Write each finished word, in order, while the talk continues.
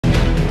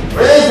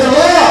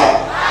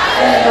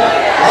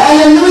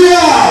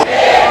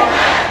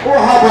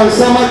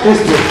Bonsama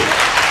Christo.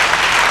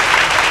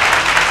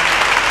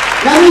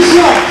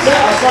 Namisha, say,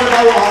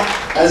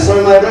 I saw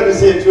my brother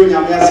say,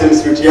 Junior,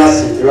 Yassins, which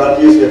Yassi,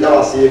 Radius, the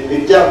Dawasi,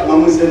 Pikia,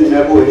 Mamusin, in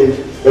a boy,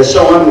 the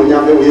Shawan,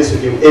 Yambe, we used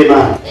to do.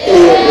 Amen.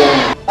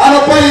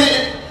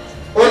 Anapay,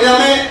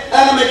 Onyame,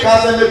 enemy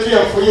cousin, the tree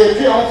for you,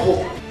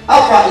 triumphal.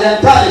 Alpha, the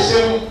entire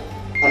shame,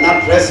 and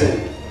not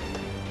dressing.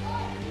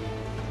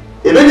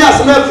 Even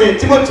as nothing,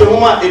 Timothy,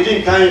 woman, a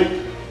drink kind,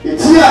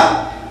 it's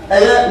here.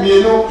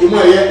 Me no imu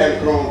eye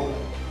enkron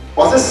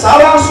o se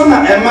sawa so na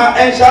ema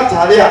encha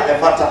tare a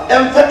efata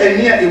emfa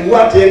eni a ewu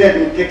ate na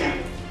bi keka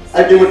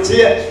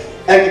adimote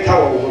enkeka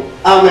wo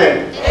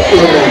amen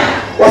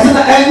o se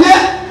na enye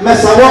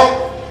mesawo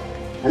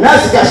ana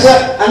sikashe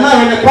ana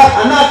renepa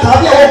ana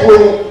tare a wo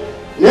bo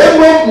na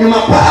emo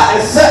nyuma pa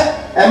ese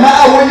ema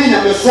awoni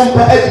nya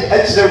mesompa adi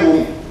akire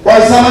wo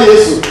Bonsama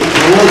Yesu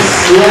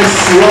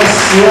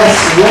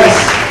yes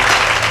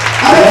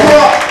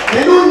ayo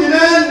enu nyina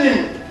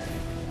nim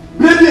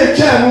Maybe a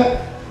channel.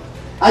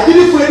 I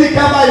didn't for any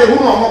camera. You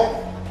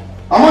know,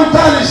 I'm on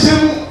time.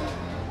 Shim.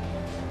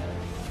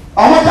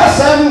 I'm on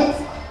Kassam.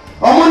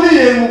 I'm on the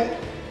end.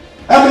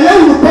 I'm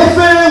young to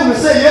prefer to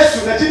say yes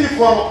to the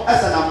uniform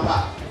as an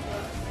ampa.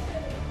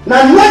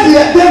 Now, what do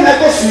you think I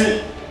go see?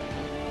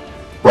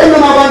 When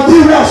I'm on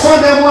TV, I saw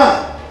them one.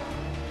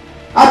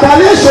 At a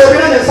least, you're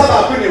in the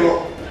Sabbath.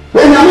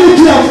 When I'm in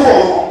here,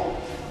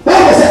 that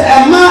was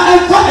a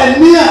man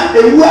and near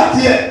a word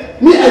here.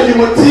 Me and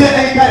you would tear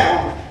and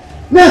carry.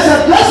 There's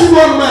a blessing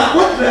one man,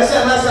 what dress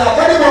and as a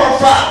very well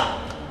far.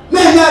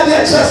 May not the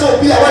excess of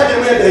be a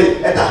wedding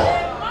ready at all.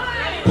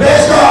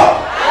 Praise God.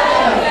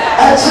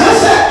 And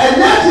just and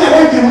not the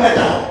wedding at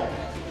all.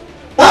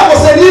 That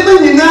was an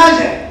even in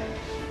Niger.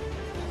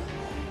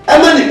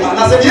 And many people,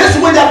 I said, yes,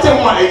 when you tell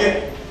me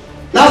again.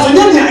 Now, so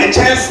you need a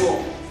chance.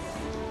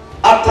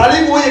 After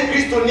leaving where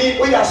Christo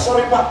need, we are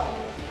sorry, but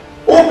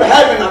open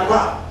heaven a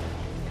bar.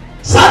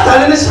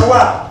 Satan in the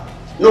shower,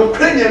 no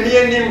cranium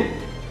near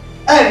him.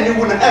 And you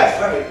wouldn't have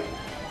ferry.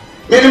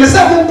 Many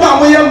myself who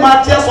come with your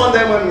Matthias on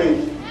them and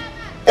me.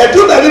 A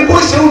two baby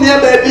push you near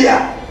baby.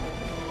 And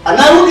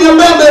I would your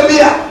baby.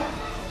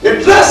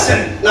 The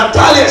dressing,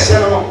 Natalia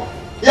Shannon.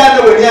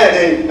 Yana with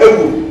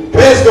your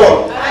praise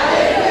God.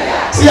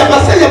 See, I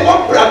must say your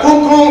opera,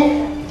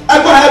 Kunku,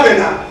 I go heaven.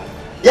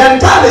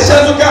 Yantali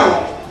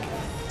Shazuka.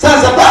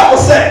 Sans a Bible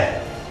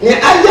said, near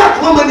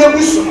Ayak woman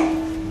every soon.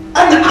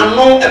 And I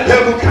know a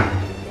pebuka.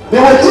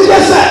 There were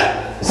teachers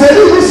said, say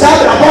you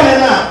said upon it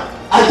now.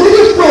 I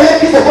didn't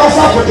pray the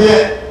WhatsApp for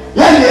there.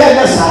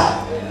 Yes, sir.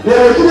 They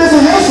were doing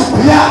a yes to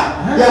prayer.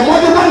 They are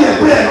more than money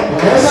and prayer.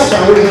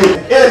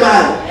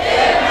 Amen.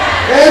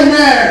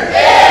 Amen.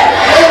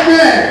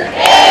 Amen.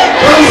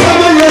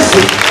 Bonsama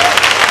Yesu.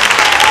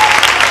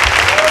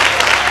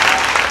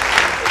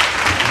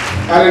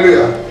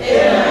 Hallelujah.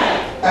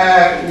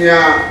 Amen.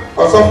 Yeah,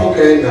 also for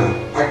Kenya,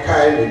 I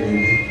can't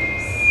believe it.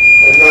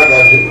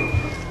 Another day,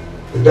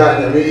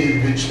 that I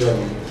really reached them.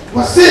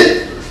 Was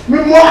it? Me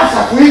more as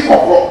a free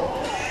couple.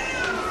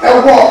 A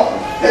walk,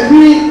 a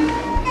me,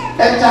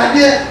 a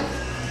tade,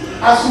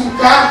 a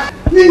sunka,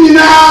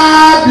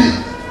 Ninabi,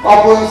 or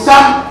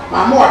Bonsam,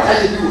 my more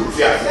I do with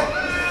you.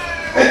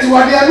 And to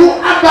what they do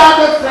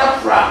about the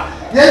fra,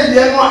 yet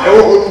they are not a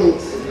old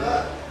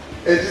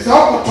it is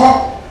all for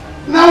talk.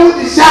 Now with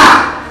the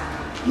shark.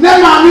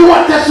 Never knew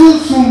what the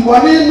soon, but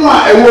they know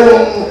a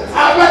woman.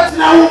 I bet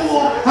now,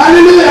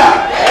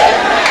 hallelujah.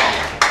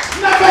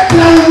 Never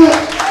know.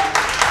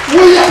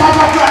 We are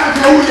Papa,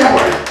 we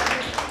are.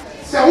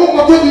 So who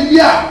go to be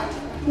here?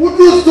 Who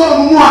do so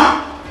more?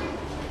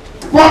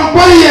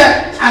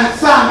 Pompire and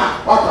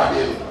Sana, what are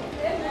they?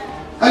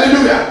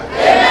 Hallelujah.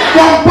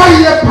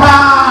 Pompire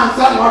pan,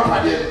 Sana, what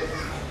are they?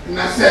 And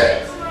I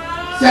said,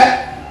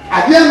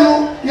 I didn't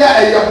know, yeah,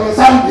 I have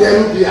some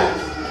dear.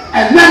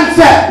 And then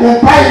said,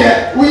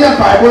 Pompire, we are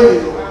Bible.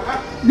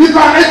 You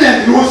can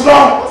agent, you was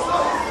wrong.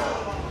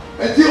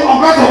 Until on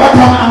better what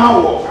I'm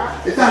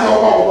a it's not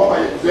all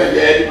about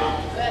you.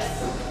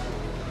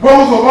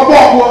 Bones of a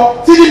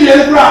bob, sitting in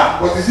the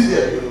ground, was the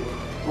city.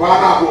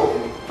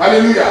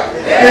 Hallelujah.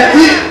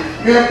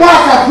 The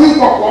pastor of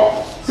Nkratuor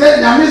said,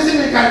 "Now, Missy,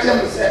 we can't tell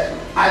me, say,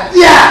 I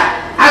dear,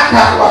 I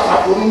can't watch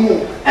up for no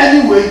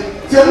anyway.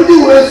 Tell me the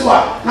way, so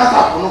not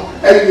up for no,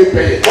 anyway,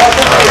 pay. I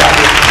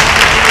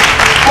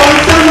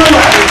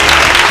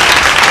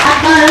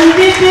can't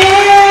be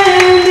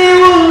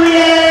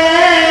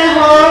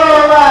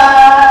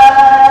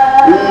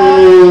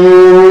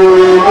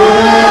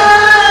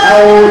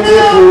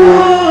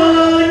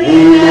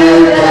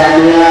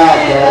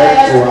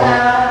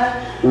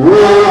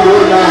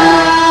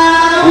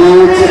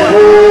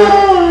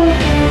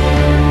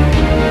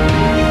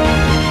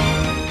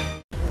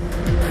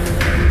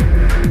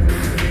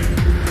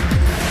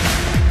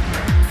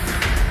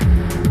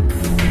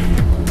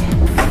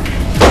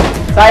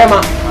Saya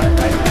mak.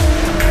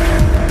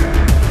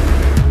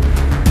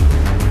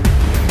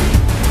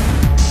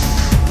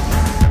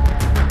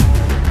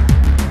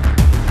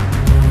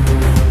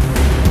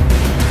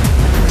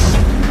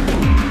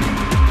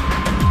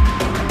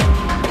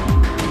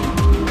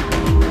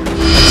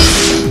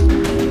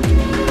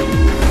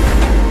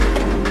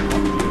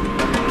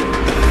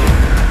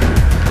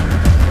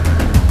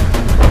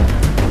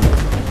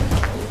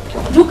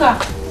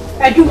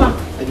 Adwuma.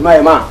 Adwuma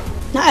ye ma.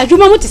 Na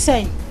adwuma mo te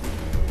sey.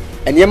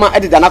 Enema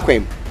edida na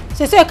kwem.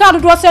 Se ka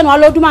dodo se no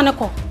aloduma ne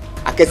ko.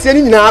 Akese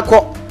ni nyina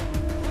akọ.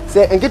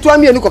 Se enketo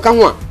ami enu koka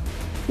ho a.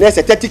 Na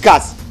se 30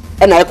 cars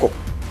e na ekọ.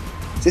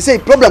 Se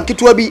problem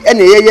keto bi e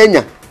na ye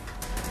nya.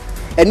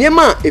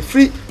 Enema e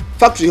free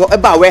factory ho e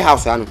ba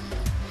warehouse ano.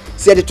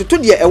 Se de toto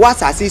de e wa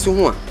asase so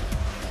ho a.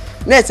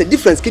 Na se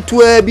difference keto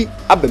bi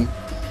abam.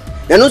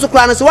 Na no so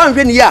kra na se wan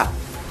hwe ni ya.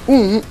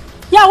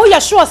 Ya wo ye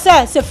sure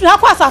se free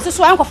akwa asase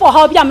so enko for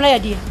how bi amla ye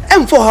de.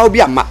 Emfo how bi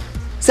amma.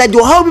 Se de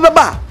how bi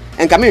baba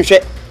enka me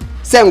hwe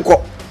se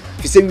enko.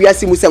 Fi se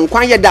wiase mu se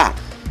nkwan ye da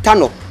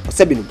tano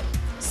osebinum.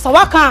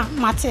 Sawaka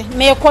mate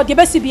me ko de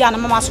besi bia na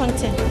mama so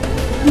nten.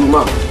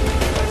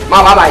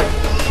 Ma bye bye.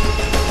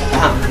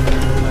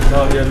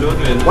 No, you're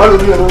loading. What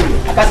do you know?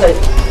 Akasa.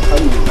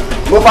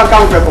 Mo fa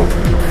kan pepo.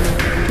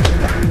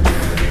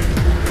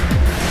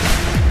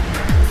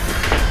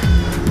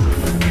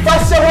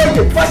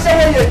 Passa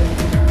hoye.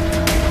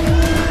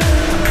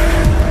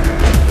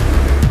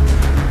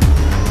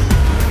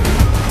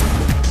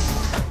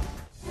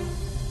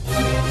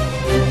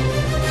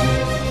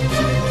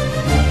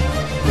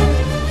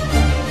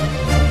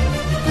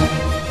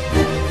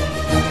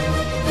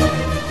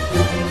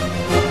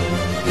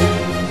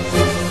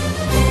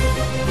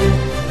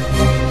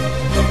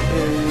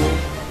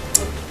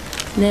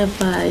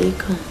 Never you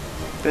come.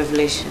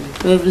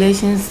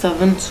 Revelation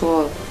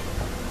 7:12.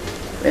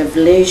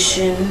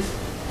 Revelation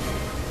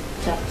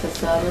Chapter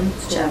 7.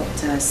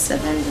 chapter 7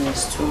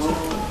 verse 12.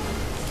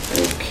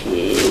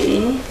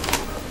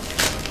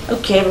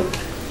 Okay.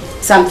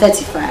 Psalm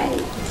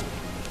 35.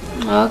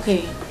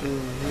 Okay.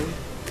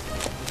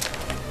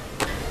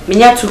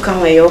 Minya tu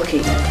kan we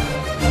okay.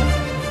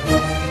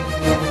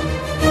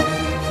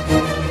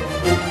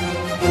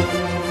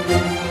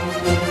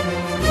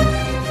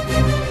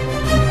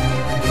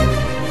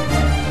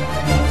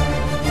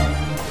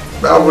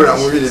 Bible na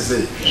movie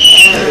say.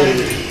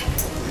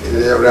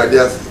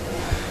 Radias.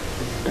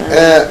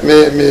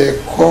 Me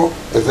call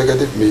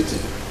executive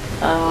meeting.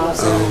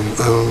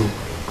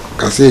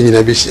 Kasi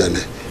nyina bi hia ne.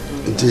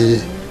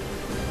 Nti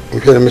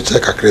nhwe me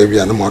check akra bi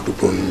na mo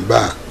atopon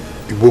ba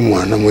ibomu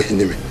ana mo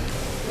hini me.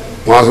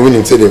 Mo aso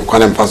woni say de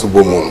kwana mfa so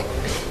bomu no.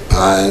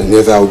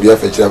 Neza obi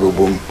afechira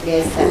bomu.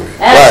 Yes sir.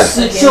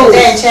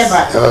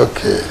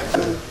 Okay.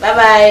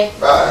 Bye.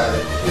 Bye.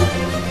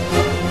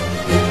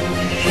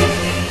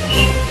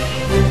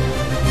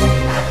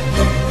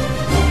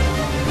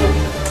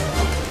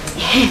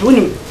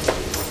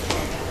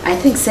 I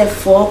think say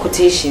 4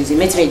 quotations. You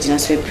made me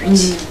just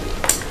preach.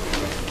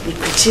 The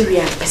preacher we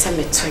are pesa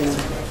meto.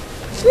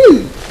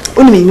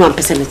 Only me one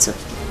pesa meto.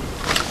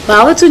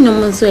 But what you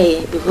know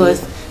say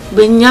because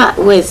when your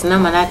words na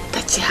man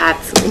touch heart.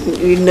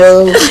 You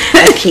know.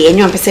 Okay, and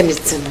you want pesa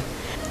meto.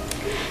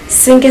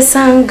 Sing a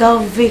song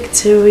of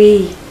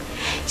victory.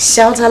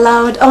 Shout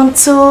aloud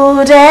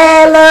unto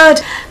the Lord,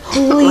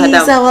 who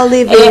is our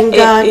living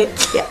God.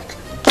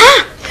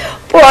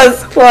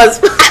 Pause.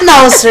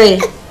 No, sorry.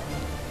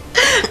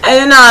 I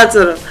don't know how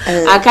to.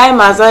 I can't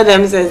master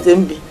them since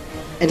Zimbi.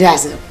 And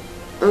that's it.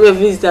 We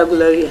visit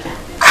Gloria. Is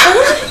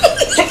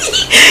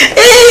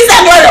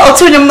that what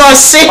Otunium not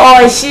say?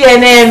 Oh, she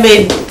and I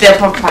made the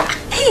papa.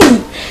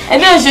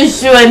 And then she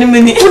show any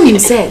minute. Unim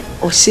said,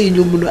 or say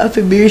no moon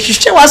after me.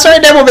 She was sorry,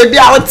 never be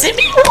out to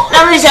me.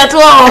 Let me shut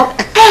all.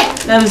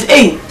 Let me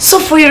say, so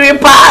for your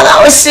reply,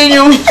 I was seeing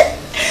you.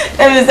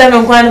 Let me say,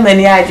 I'm quite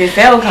many ideas.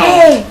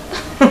 Hey.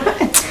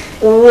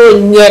 Oh,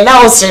 yeah,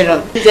 now,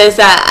 sir. Just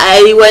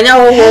I when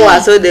I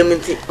saw them,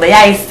 but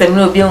I still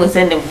know being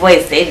send the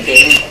voice.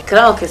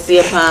 Crowd can see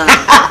a pan.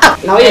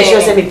 Now, you're sure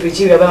send me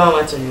preaching about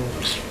Mama to you.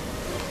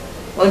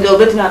 On the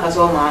bit like a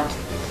so much.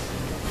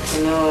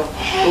 No,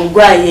 oh,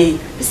 why?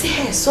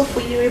 Say, so for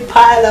your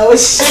reply, I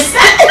was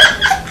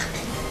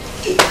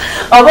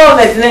about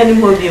that any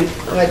more.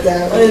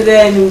 Madame,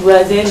 Then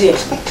was in there.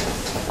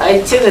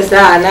 I chill the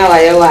star now.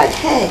 I watch.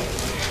 hey,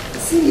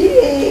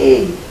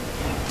 see,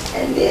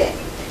 and there.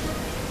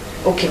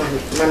 Okay,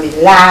 mommy,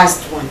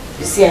 last one.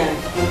 You see,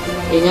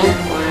 You know, 1,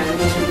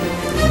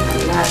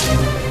 2, last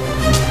one.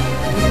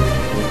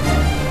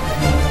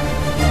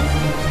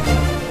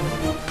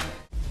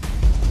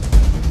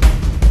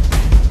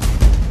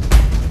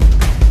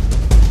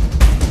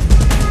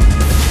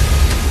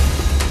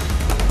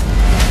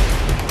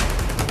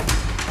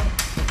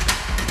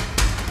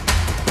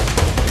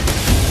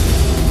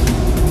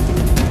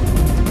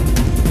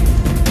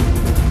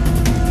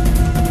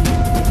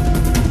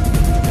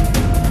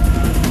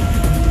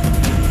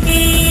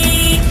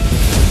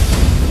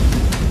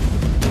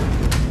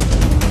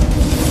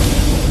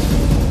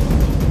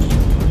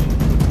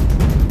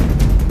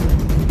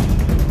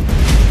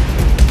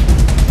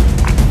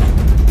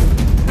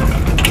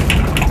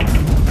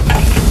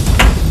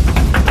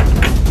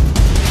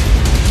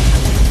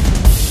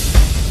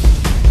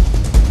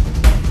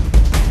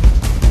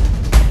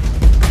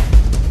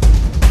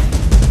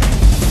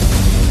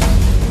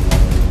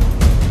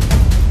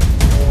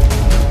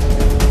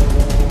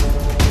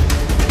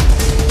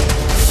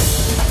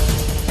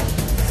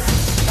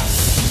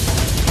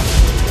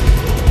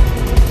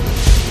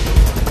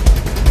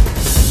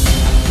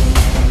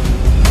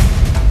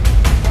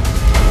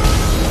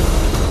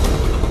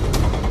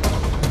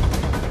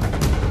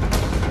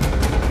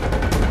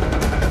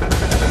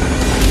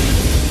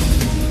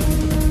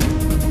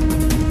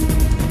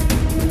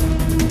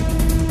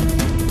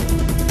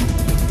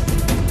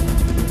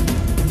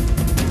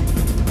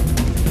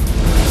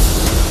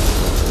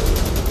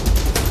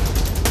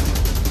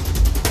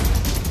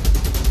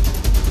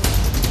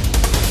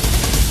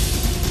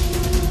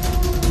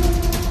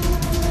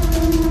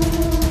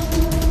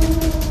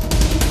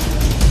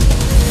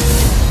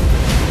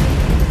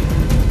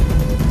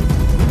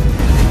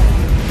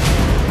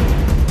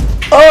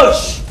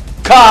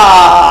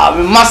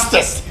 I'm a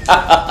masters.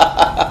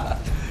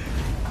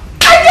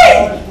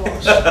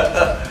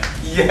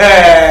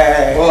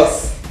 Yeah.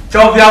 Boss.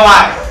 Chop your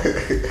mind.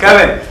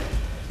 Kevin.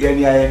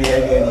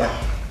 Yeah.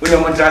 We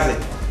don't want to trust it.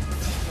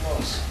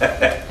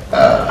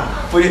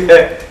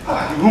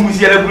 Who is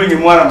here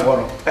bringing one and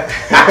one?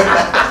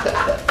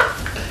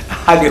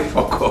 How do you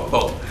fuck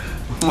up?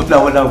 What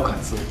now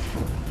cancel?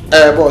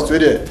 Boss, wait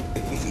there.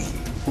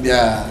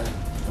 Yeah.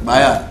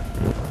 Maya.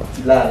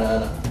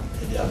 La.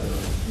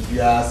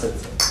 You are set.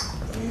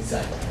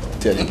 Inside.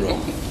 Tell you, bro.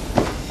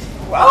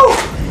 Wow.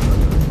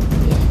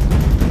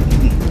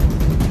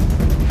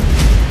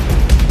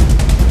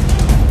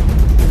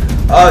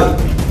 Oh.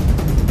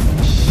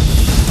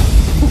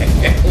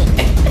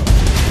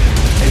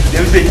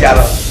 It's a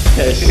yellow.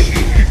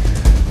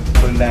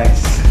 Oh,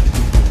 nice.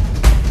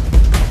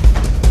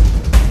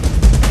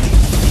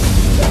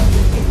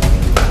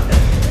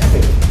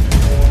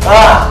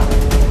 Ah.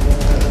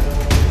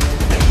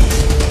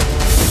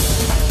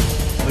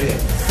 Oh yeah.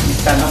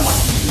 Stand up.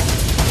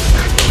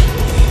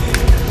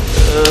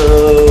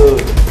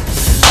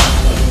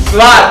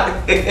 Smart.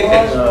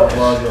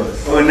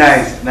 Oh,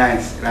 nice.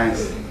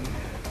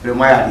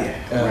 My idea.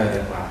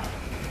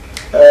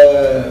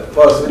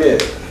 Boss, we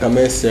did. Come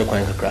and say,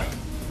 Quankra.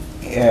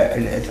 Yeah,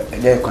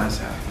 they're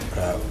concerned.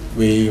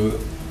 We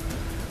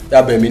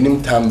have a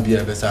minimum time be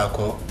a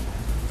Besako,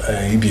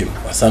 Ibium,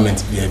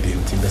 assignment be a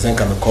beam. Timbersen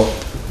can call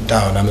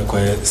down and make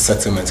a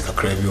settlement to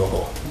crave your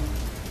hall.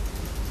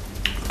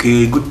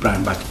 Okay, good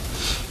plan, but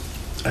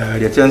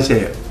the turn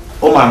say,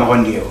 oh, my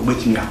one day,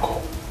 waiting your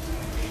call.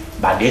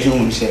 But there's no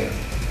one say,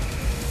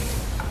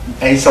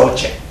 and so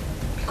check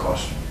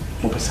because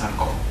Mopesan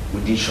call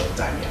within short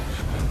time.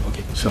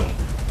 Okay, so,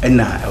 and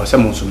now I was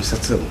someone to be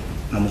settled.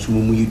 I'm so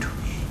you do.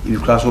 If you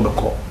class over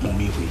call,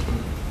 mommy, we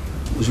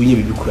will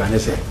be crying. I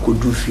said, could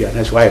do fear,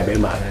 that's why I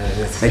remember.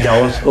 And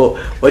I also,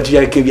 what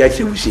you can be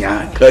actually with you.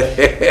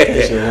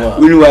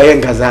 We know I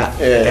ain't Gaza.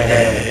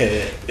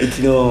 It's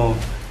no,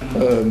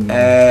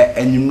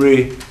 and you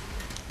may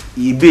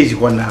be busy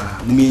one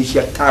now. Means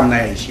your time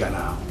now.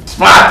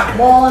 Smart!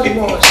 More.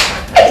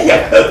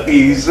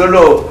 He's so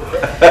low.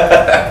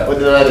 What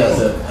did I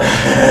say?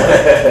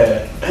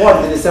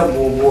 What did they say?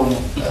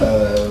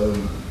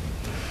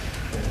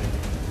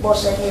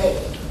 Boss,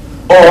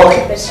 Oh,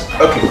 okay.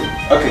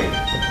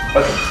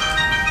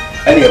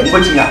 Anyway, I'm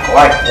going to your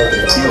quiet.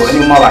 Okay. You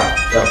know, my life.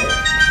 Okay.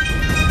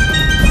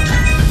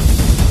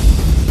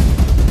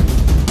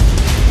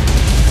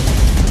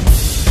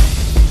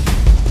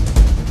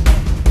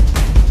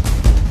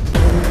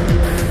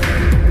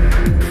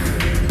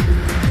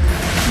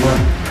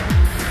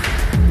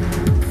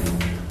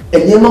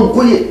 And your mom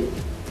go ye.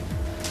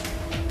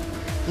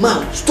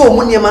 Ma, store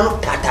money man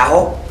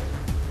tata.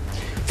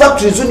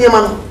 Factories on your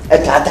man a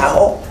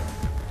tata.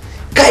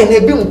 Kai ne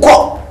bi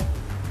nko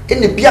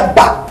ene bia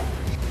ba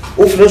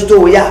o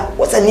fresto ya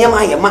wasa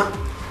niema ya ma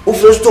o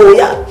fresto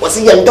ya wasa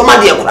ya ntoma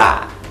de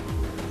kura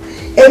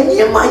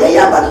eniema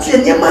ya ba so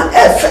eniema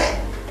efe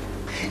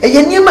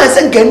eye niema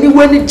se ngani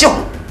wani jew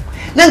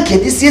na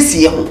nkedi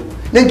siesie ho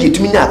na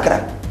ngedumi na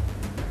akra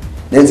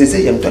na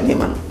nzese ya ntoma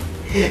niema no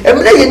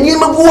emre ye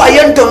niema go wa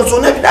ya nton so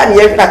na hwida ne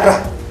ya hwida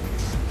akra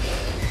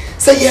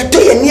se ye to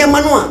ye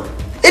niema no a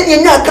eni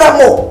nya akra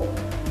mo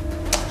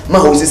ma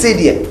ho sese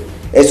de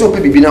eso pe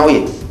bibi na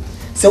oye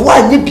se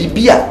wa nye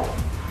bibi a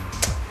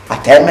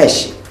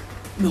atameshi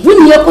me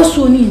huni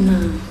yakoso ni na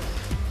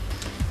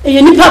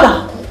eye nipa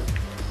ba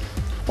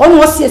won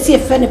wo sie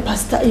fe ne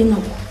pastor ino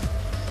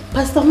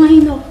pastor ma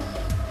ino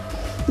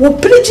wo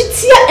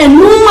prejitia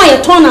enuma ye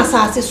ton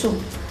asase so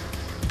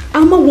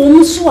ama wo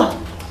mso a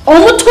o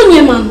moto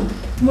niema no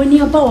moni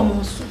aba wo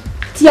mso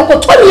ti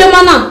yakoto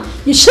niema na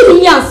ye hye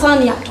ni ansan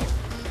ne ato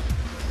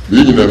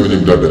ni na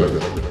minim dada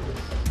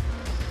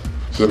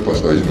se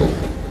pastor ino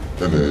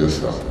ene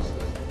yesa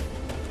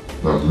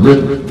na me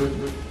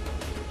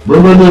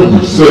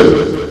you said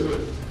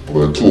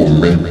over to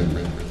me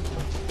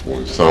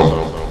on some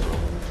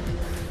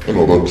and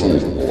over to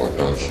our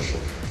dance.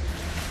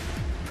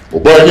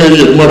 Oba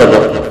ye mother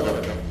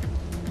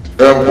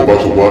oba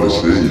so what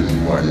say is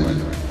my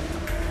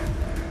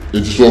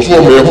it is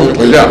also me ho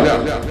to ya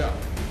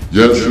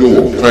yes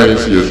you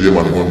finance yes you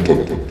man want to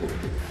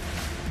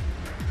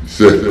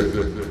say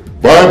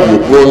Bible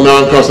pro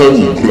na kasa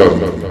ni kula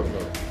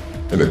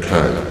and the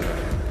kind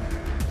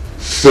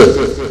say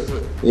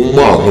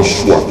uma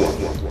hoswa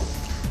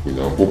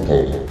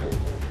unyambopon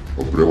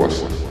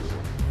obrewasa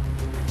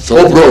so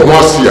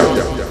obrewasa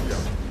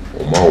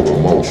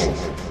oma so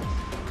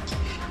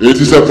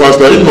it is a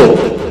pastor ino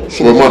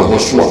so man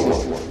hoswa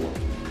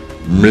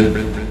me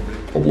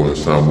obon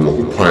sambo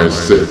ko pan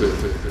se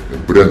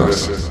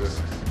brenas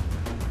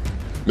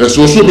na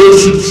so be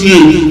sutie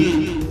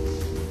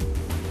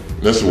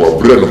na so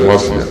obreno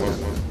hoswa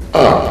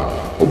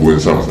obon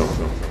sambo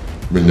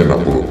me nyana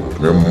bro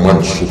me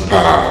man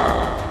super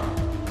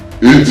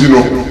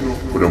Etino,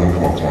 but I'm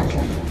going to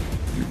come.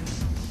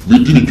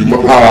 We did it.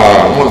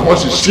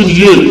 What's his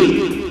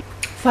sin?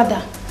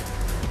 Father,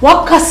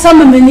 what can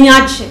some many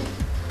action?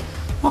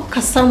 What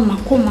can some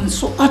come and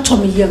so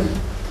atomy young?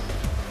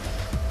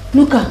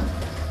 Nuka.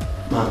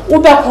 Ma.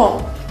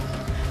 Ubeko.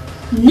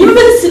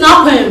 Nimbe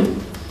sinapem.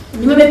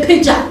 Nimbe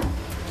peja.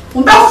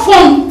 Umbe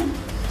phone.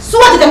 So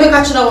what did I make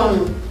a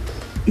one?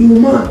 You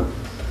man.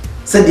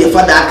 Said the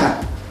father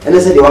Akan. And I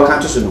said they were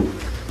can't to do.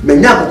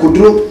 Menya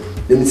Kudro,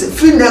 then it's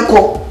free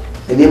neko.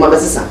 And name of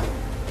Sissa.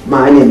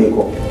 My name is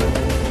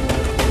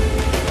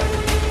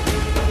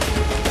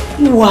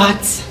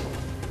What?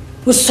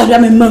 Who saw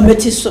me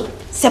metiso?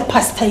 Say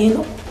pastor, you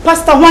know.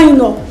 Pastor, why you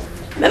know?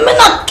 Me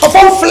not top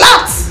on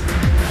flat.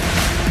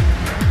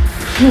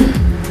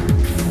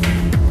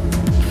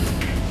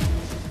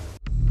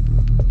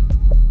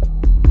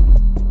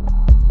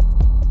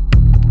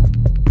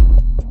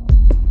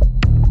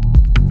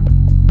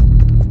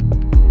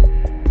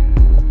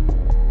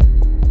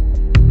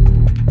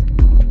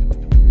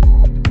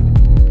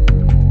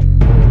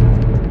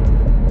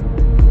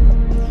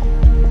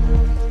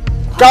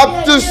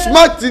 Captain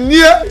Smart in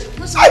here.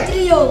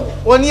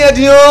 One year,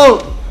 dear.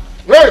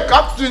 Hey,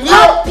 Captain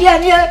here.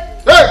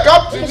 Hey,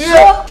 Captain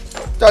here.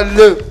 Tell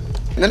you.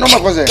 No,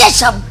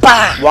 Yes, a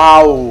bar.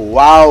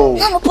 Wow.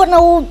 I'm upon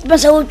a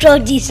vessel to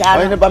this.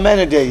 I never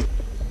many day.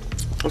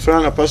 I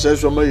found a person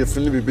from my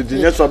friend be the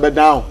next one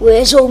down.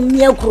 Where's old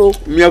Miracle?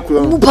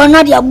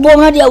 Panadia,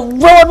 Bonadia,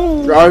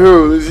 Ron.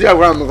 Rahul, is here.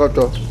 I'm got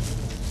to.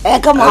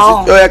 Come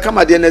on. I come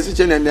at the next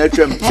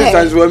and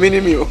sometimes we're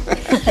minimum.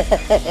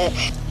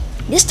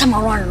 This time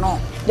around, no.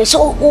 They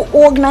so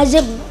organize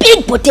a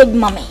big potato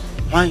mommy.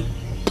 Why?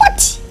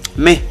 Party.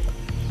 Me.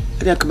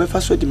 I come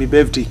first with me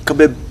birthday.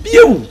 Come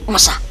you.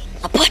 Massa,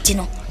 a party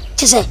no.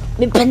 Just say,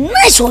 me a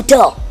nice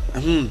hotel.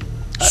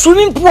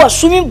 Swimming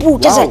pool.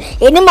 Just say,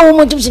 a number of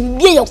women to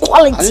be your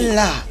quality.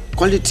 Allah,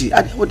 quality.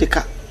 I what the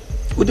car.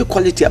 With the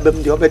quality of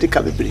them, the already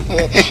can be bring.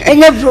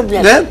 No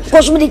problem.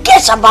 Because with the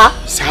case about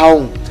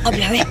sound. I'll be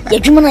right. You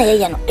do not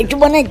know. You do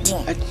not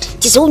know.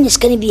 It's only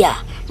skinny beer.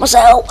 Masa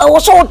I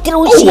was so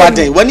through. What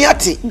day? When you are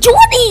tea.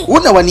 Johnny.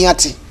 What now when you are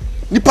tea?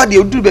 Nipa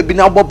de do baby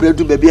now Bob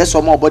do baby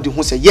so more body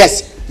who say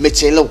yes,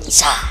 mechelo.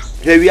 Sir.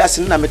 Here we are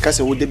saying na make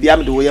say would be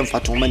am the way am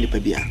faton man nipa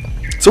bia.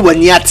 So when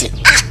you are tea.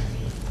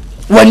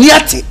 When you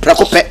are tea,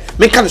 prakope,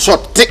 make can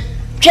short take.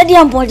 Trade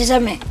am point is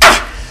me.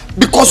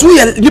 Because we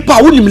nipa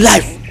wonim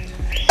life.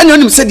 And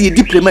onim say the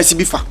diplomacy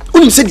bifa.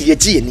 Onim say the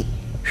ye ni.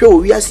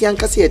 Hwe we are sian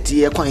kase eti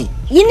ye kwan.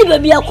 Yini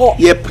baby akọ.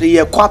 Ye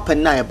pray kwa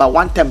pen na ba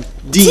one time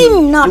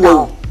team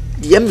now.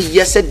 The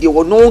MBS said they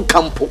were no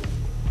campo.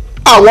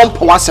 I won't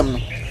pass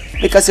them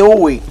because oh,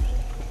 way,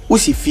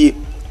 Usi fee,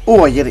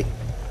 oh, yere,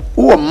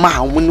 oh,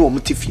 ma, when no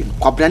motive,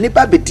 Quabrani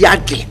baby, dear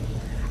gay.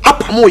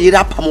 Up more, yet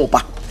up more.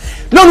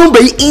 No,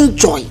 be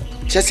enjoy.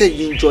 Just say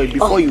you enjoy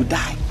before you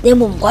die. They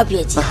won't copy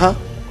it.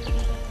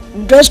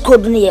 Dress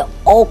code near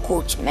all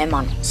coach, my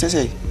man.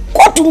 Say,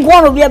 coat to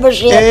one of your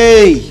share.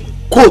 Hey,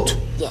 coat.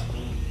 Yeah.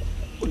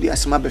 Oh, dear,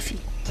 some beefy.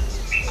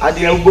 I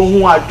didn't go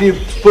who are deep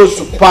supposed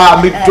to pa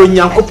me to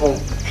young couple.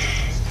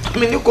 I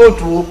mean, you go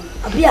to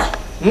Abia,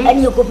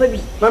 and you go baby.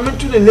 Mamma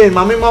to the name,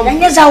 Mammy, Mamma. And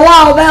yes, a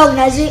wow, well,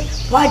 Nazi,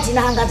 party,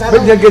 Nangata.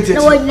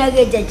 No one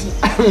negated.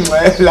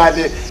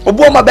 Laddie,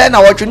 Obama Banner,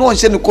 what you know, and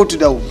send a coat to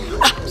the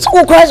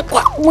so cries,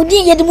 would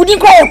you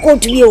cry a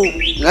coat to you?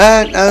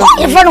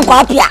 In front of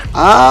Quapia.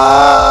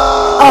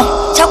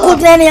 Oh,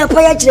 Chakotani, a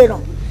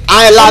payachino.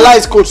 I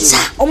like coach.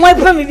 Oh, my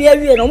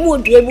premier, no more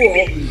be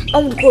able.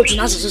 I'm coach,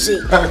 not to say.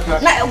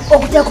 Now,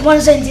 take one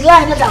cent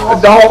line at the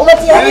dog.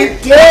 Hey,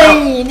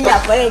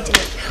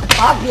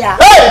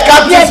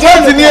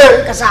 Captain,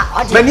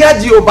 many are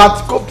you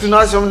about cook to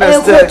not some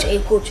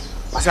coach.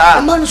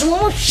 A man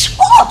so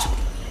short.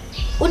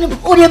 Only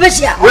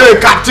Bessia. Hey,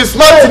 Captain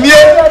Smart in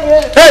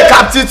here. Hey,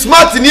 Captain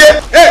Smart in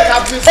here. Hey,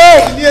 Captain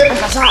Smart in here.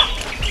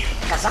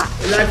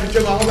 Life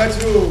became a over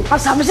to I'm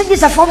saying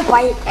it's a phone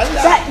pie.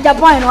 The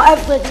point or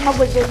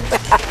everything.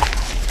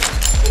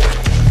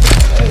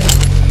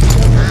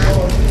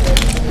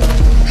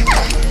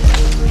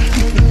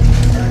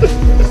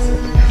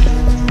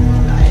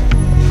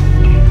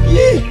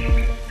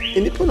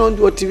 And if you don't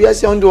do what TV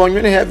is on the one, you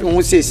have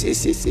who says,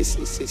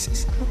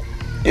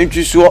 and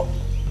you saw,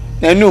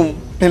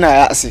 and I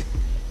ask.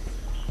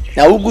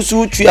 Now, who goes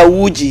to a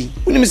wooji?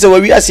 When you say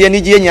we are seeing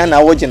any genius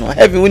now, watching or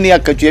having winning a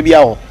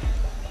Katrabia.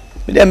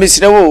 Then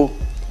Mr. O.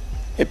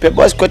 A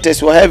pebbles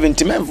cotters were having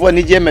to men for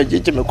any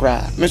Jemma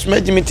cry. Miss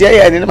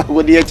Majimitia and never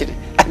would yet.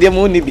 I didn't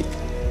want to be.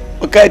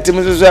 Okay, to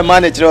Mrs.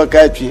 Manager or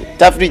Country,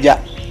 Tafrija.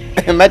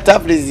 My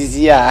Tafri is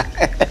here.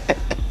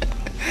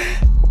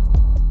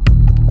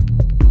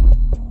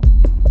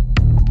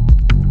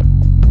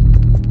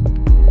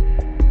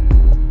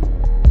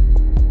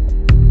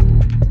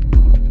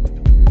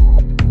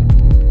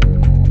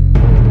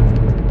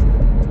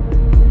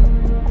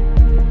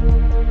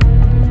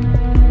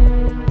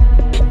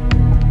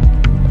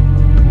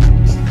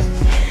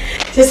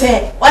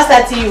 What's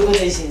that to you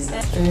quotations?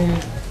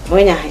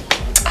 When I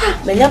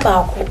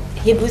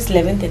Hebrews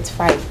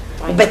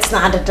 11:35. But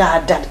not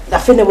that I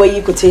feel where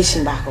you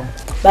quotation back home.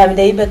 But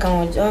the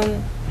Ibeka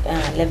John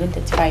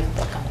 11:35.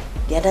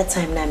 The other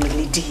time now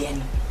me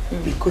and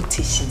we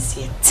quotations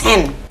here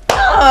 10.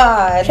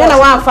 Then I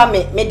want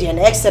family median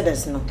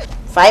Exodus no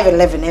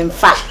 5:11 and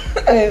 5.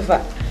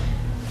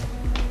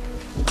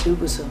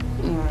 Tubuso.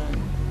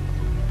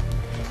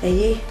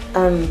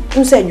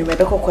 You said you made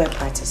a choir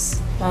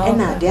practice. And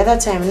the other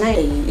time, na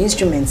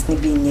instruments ni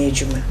be near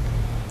Juma.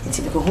 It's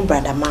because who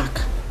brother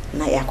Mark.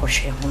 Na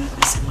yakoshe ho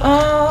asema.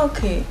 Ah,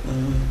 okay.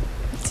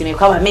 See me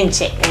come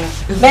menche.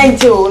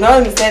 Menche o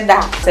no me said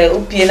that. Say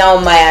upie na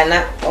o maya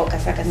na o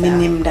kasa kasa.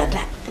 Minim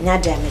dada. Nya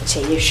da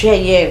meche. Ye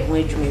hwe ye ho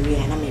adwuma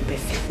wi na me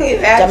befe.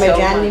 Da me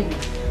dwane bi.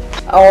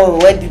 Oh,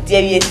 what did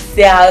you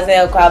say house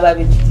e kwa ba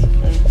bi.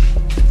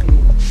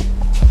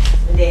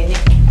 Then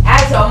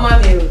as your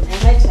mommy o.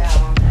 Meche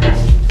awon.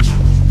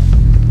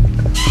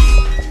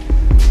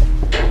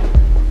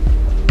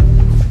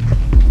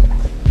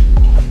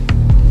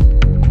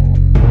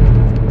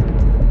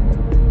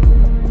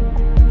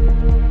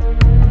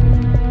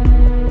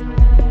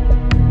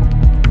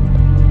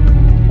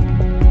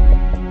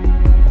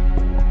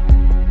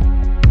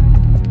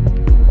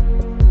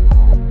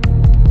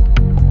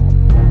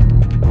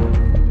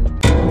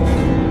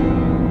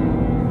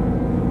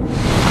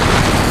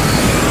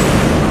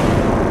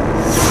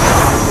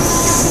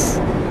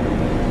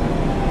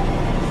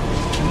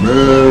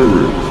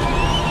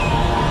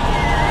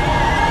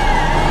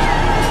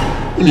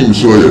 I'm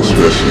so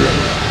especially.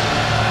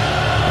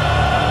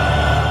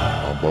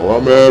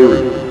 About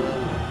Mary.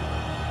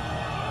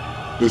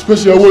 The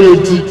special way you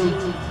did.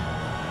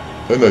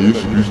 And I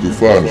used to use the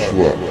fan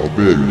sure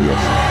obey you.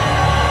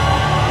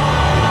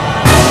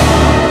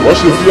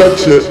 What's the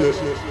future?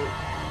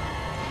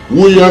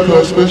 We are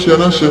a special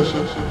nation.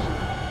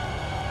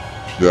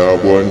 There are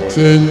one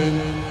thing.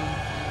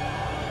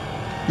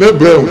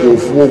 Never go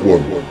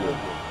forward.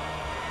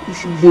 You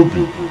should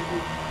be.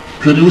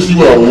 Can you see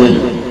my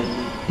way?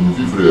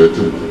 Vivre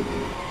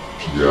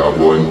Pia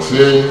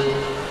Bonte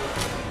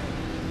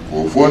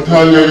for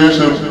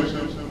Fontaliation.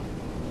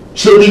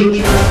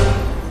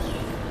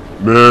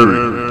 Mary,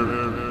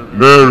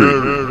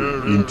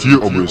 in tea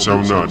of the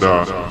Samna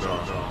da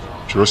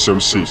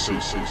Joseph says,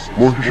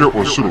 Mohisha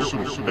or so,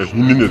 a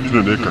hinning a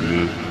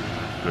Trinacane,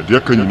 the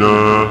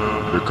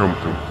Diacanina, the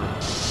company.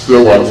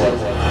 So what?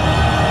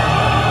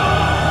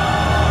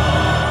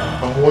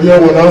 Oh, yeah,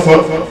 what I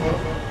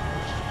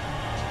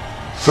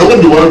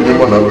Someone do want to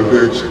have a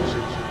page.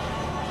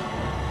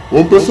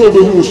 One person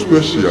who is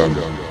special.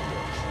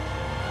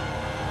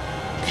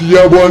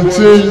 Pia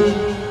Bonte,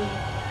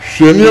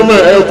 Sheniama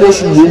Elkos,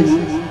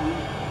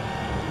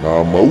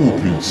 now Mau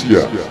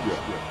Pincia.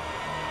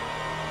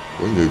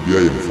 When they be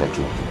a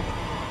fatal.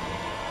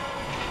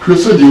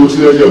 Christian, you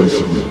say, I am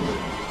singing.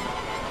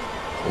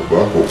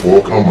 Obako for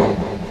Kama.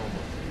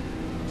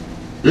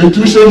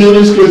 Intuition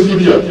is crazy.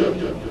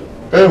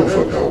 And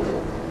for help.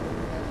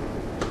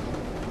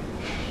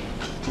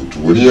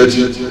 When you are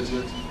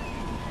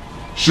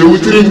she will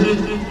drink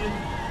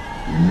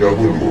in your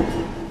home.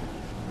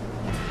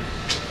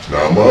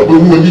 Now, my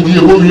woman, did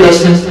you hold your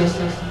sense?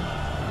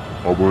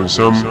 Obon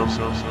some,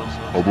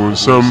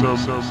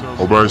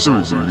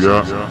 Obansom,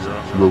 Zubia,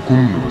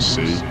 Lokum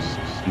say,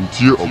 in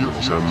tear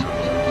of some.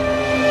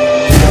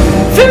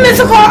 3 minutes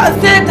ago, at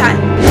the time.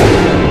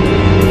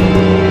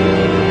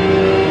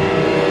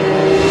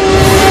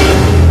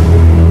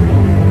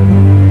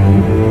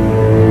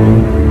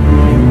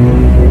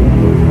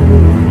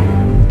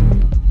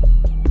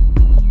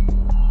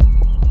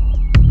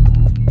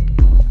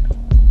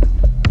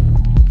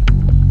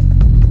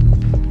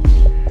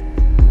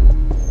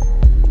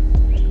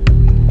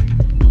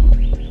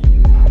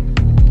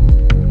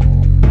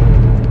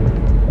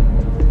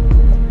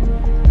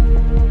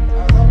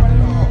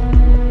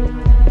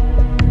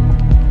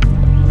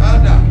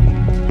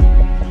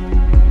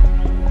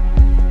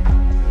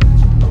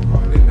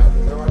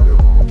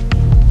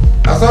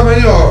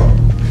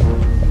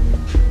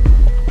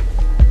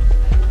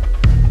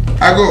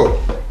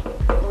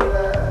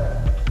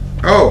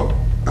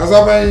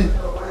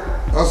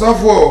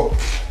 Asante.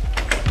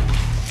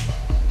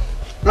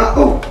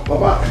 Oh,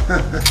 Papa.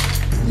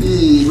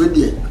 Hey, where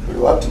did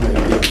you have to make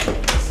it?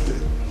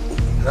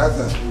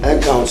 Gracias.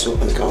 And counsel.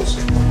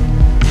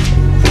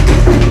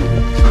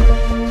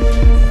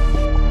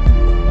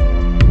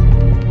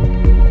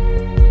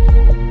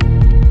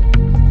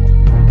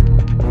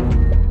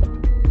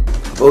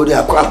 Oh, they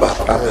are crab.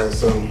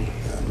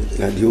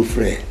 And you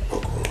friend.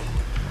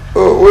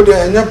 Oh, they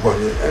are not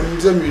funny.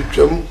 And then you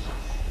come.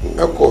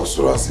 A course,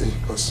 Rossi,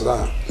 or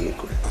Sra,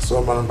 I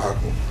saw my back.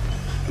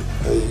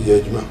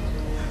 Yajma.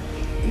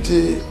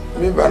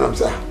 Me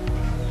Banamsa.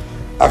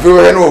 I feel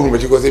I know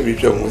but you go see me. I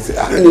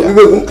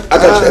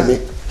got me.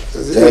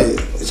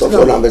 So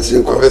for number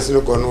 6,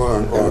 professional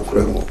Conway or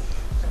Cremo.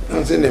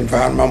 I'm saying in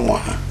Pan Mamma.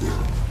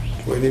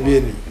 When you be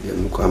in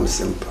Muquam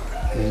Simpa,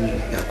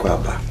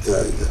 Yaquaba.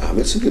 I'm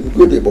a super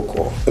good book.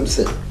 I'm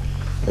saying,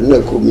 and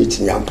no go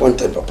meeting your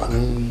appointed papa.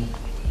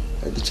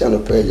 At the channel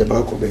pay your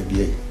bank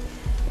baby.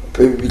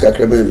 Baby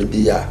Cacraman be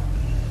ya.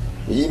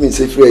 You even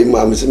say, Frey,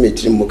 Mamma, me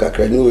trim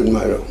Mocacra, no in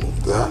my room.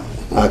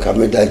 I can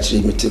make that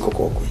tree, me take a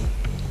cocoa.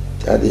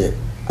 Taddy,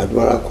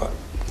 Admaraqa.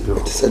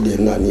 It said they're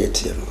not near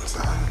Tim.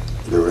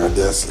 You were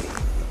dancing.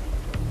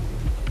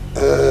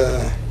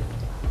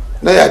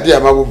 No idea,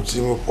 my woman,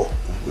 Jim.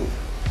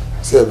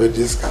 Say, we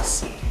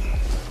discuss.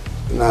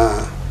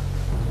 na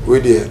we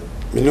de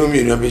me no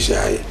mi no be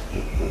shy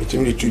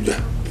bitimi tuja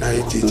na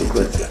yiti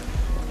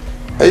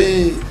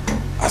ai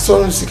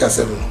aso sika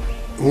sem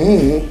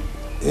no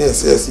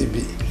yes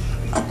bi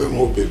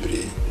apemo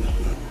bebre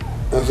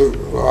aso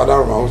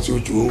wada ma o ti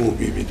uchu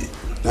bibidi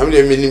na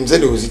me nim se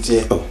de o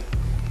sitie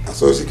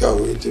aso sika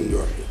o yiti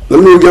yo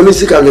no me ga me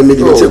sika na me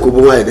di se ko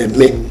bo wa de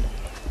me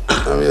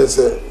am yes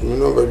me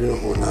no ba bi no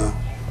ho na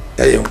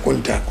ya yen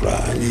konta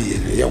kura ani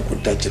yen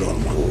konta chiro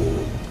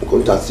no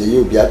konta se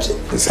yo bi ache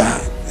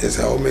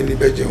esa o meni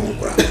beje ho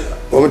kura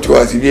o mti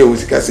wa sibi e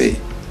sika sei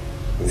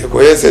e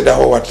ko yese da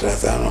ho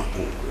watrasa no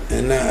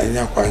na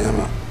anya kwa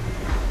nyama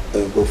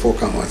go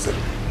foka mwase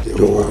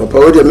yo papa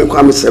o de me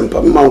kwa me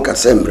sempa me ma nka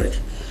sembre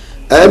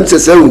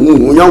se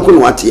hu nyanko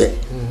no ate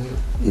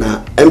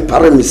na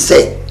empare me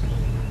se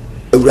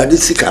awurade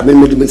sika me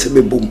medi me se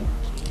be bom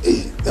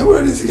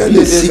awurade sika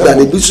le sika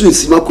ne bisu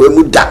nsima kwa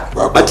mu da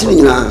ati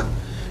nyina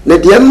na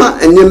de ma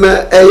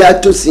enema eya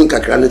to sin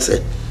kakra ne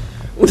se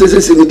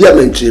se me dia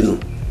mentri no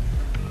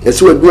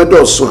yesi waduma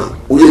do so a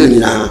wo ye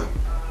nyina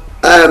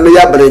me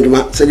ya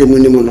branduma se de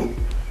munimu no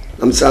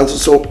am sanso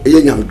so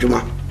ye nyam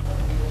dwuma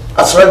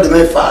asra de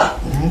me fa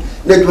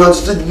ne dwuma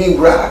so de me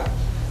ngura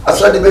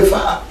asra de me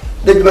fa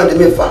de dwuma de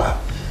me fa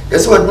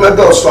yesi waduma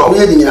do so a wo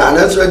ye nyina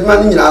na so waduma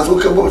ni nyina so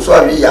kebo so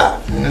awi ya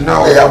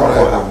ya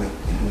ko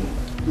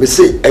me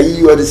say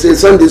ayi what say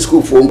Sunday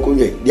school for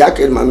mkunye dia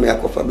ken ma me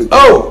akofa be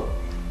oh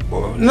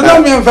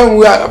no me am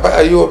we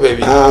ayo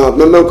baby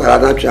me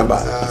kwara na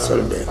twaba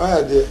sorry be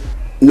de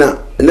na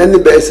nani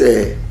be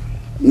say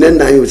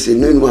nena yo say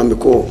no no am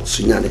ko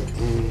sunyane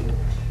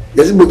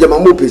yesi bo jama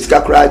mo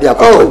pesika kra dia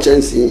ko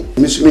chancy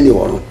misumi ni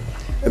wono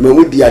e ma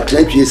mu dia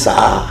trantwe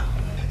saa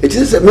e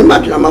ti say me ma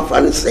dwama ma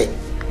fa ne say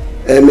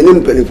me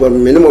nim penifo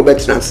me nim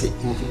obetena se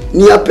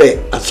ni ape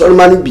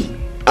asorma ni bi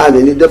a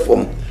ne ni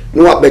defom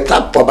no wa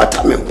beta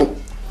pobata me ho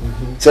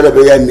se le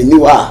be ya mini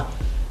wa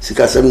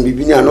sika sam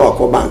bibi ni ana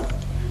akọ bank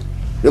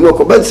ne mo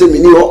ko ban se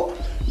mini ho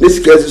ne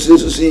sika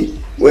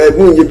sususi we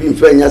bu nye bi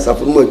mfa nya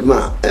safo mo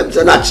aduma em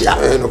se na chia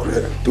no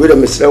kure to we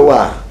mesre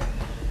wa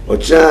o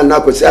chia na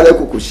ko se ala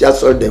kukushia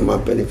so de ma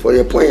peni for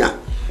ye point ya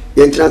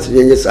ye entrance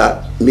ye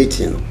sa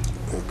meeting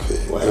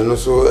okay no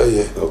so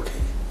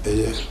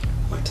okay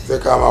se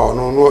kama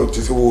no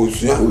ti se wo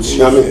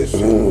usua me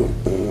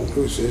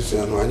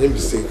usua no anye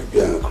mistake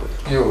bia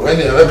yo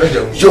ene e be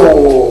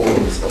yo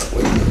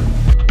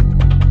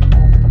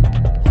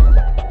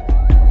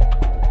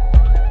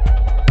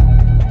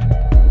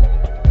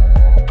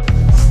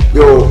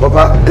yo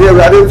papa e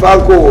ready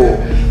Falco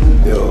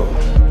yo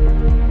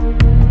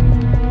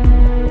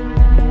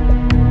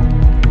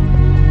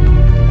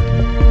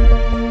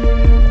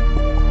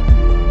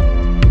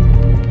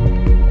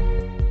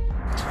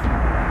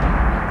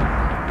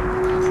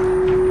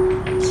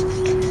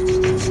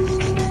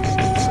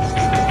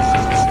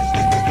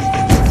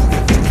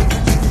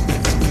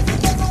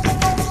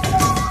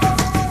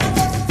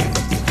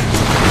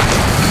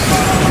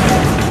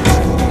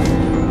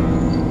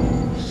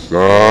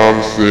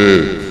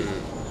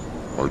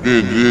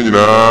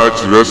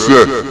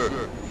Chirese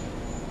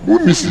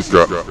boni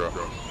sika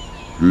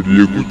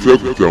dedi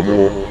ekuta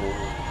mo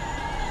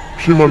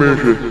chima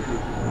meje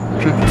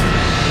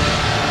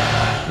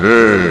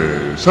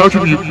sa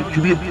chubi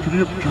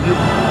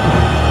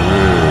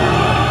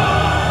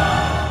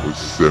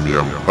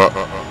osemiam ha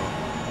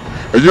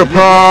eya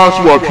pass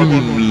wa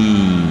twini mi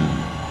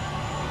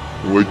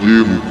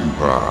waje mu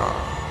ha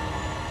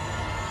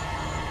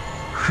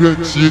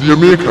hweti de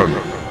meka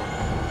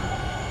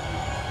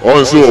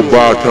also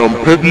ba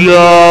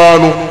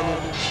tampebiano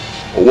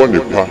o woni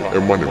pa e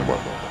manema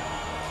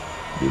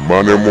de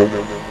manemo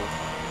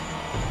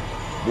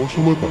mo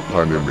so mo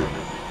papa ne me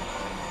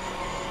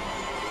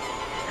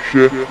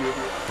she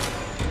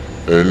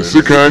en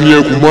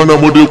sikanye kumana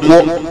mode ko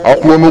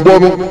akro no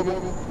bono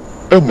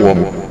e mo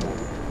mo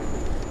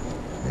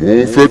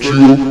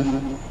fetio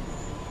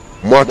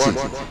mati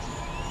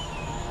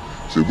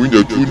se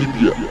bunya tuni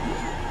bia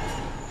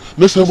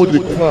na sa mo de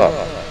kwa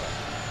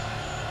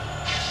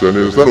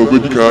sene sa no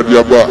godi ka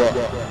dia ba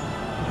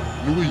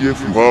no ye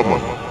fu mama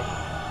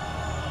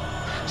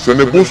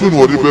sene boso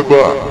no de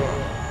beba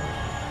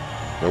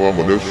na wa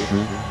mo na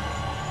su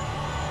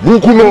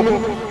mukuno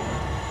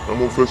na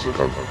mo fesi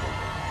kan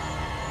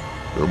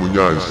na mo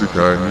nya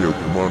nsika ni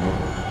akuma no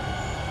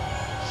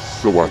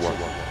so what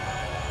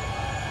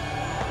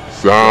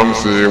Sam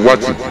say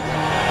what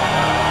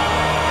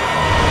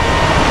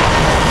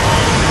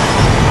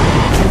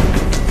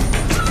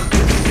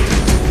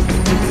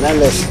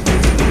Nales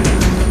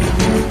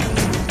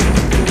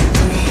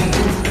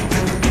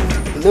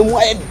no mo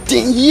e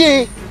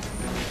dinye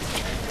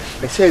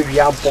be say wi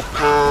abo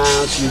pa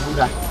so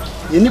yura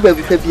ye ni ba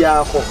bi fa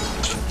bia ko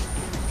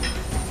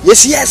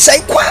yes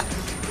say kwa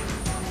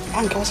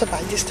anka was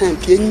by this time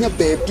kenya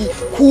baby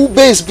cool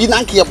base bi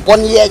nanka ye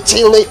bon ye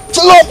chile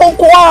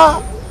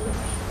konkwa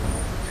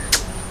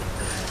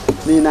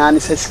ni na ni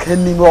se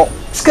scanning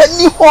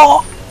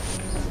ho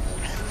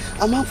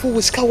ama fo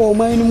wiska wo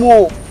man ni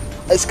mo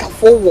iska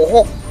fo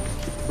wo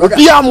ho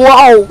bia mo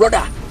awo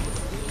brother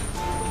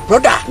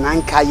brother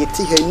nanka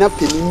yeti he na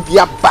penim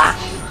bia ba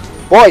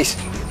boys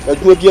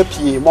aduma bia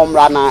pie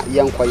momra na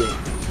yenkoye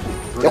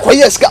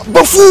yekoye ska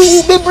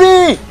bofu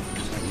bebre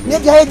ne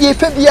dia ye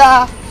pe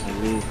bia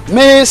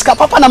me ska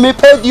papa na me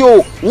pe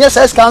dio nye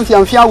se ska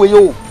amfiamfia we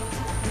yo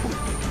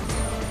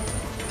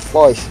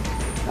boys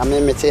na me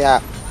mete ha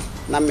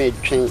na me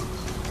twen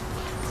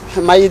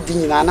my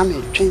din na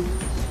me twen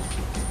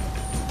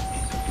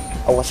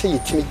I was saying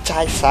to me,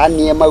 chai sa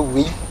near my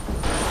way.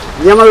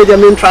 Never with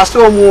them in trust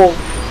or more.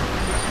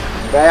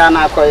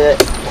 Diana,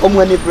 come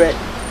when you bread.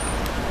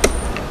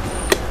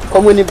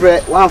 Come when you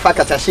bread, one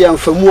fact I see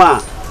for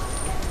moi.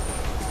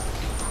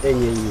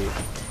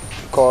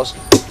 Because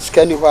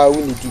scanning while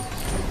we need it.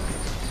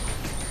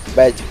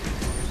 But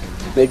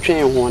they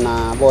train one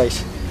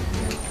boys.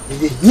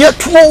 Near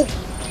two.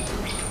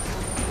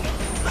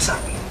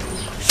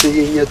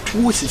 Saying your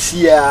two is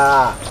here.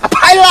 A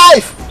pie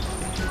life.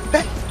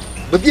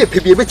 But be a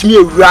baby, bet me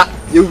a rat,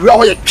 you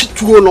raw a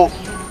chitu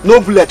no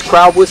bullet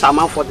crowd was a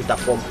man for the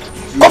form.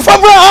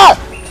 Confirm her!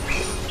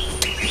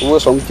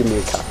 Was something to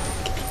make her.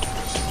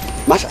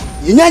 Masha,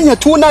 you know your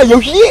tuna, you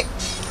hear?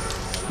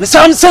 The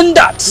Samson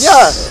that.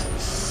 Yes.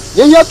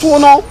 You two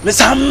know, the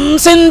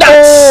Samson that.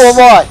 Oh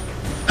boy.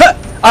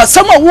 As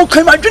summer walk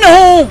in my dinner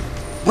home,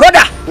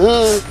 brother.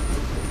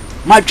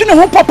 My dinner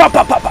home, papa.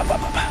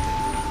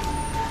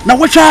 Now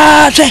what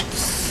I say?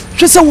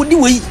 She said, would you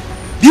wait?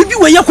 Bibi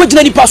we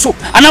yakwagina ni paso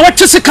ana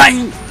watese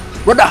kan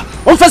brother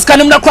on first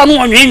kan na kwa no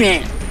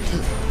onwenwe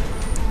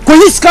ko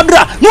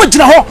hiskabra no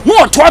gina ho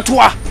no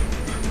toatoa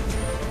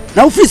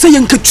na ofi se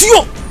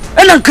Nkratuor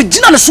ena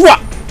nkagina ne so a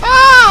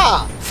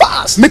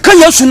fast me kan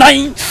yesu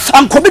nan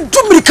anko be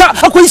dumirika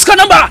akwa hiska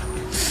number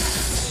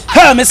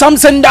ha me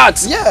something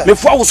that me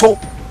fo wo so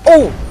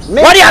oh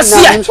what you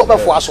see me so be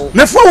fo aso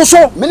me fo wo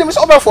so me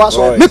so be fo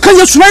aso me kan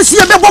yesu nan se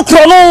be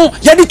bokro no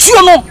ya de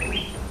tuo no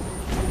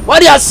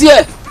what you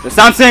see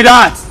something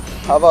that.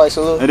 How about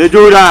so? And they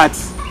do that.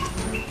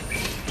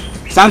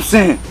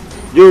 Something.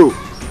 You.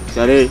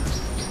 Sorry.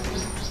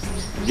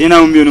 Jina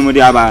umbi no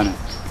mudi abana.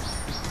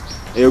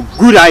 A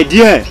good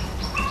idea.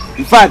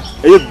 In fact,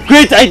 a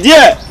great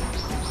idea.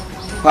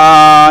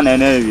 Pa na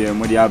we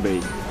mudi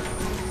abai.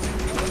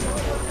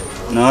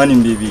 Na oni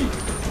bibi.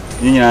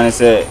 Ni nyina ne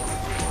se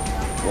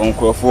won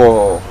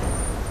krofo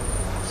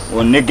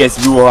won niggas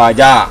bi wo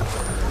aja.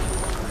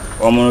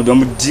 Omo do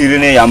mudire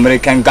ne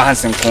American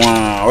guns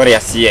nko what you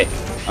see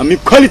I mean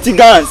quality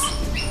guns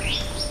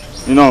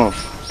you know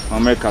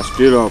America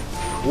straight up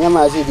nya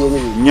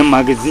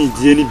magazine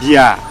die ni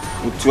bia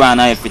utu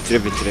ana e fitire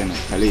no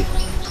kale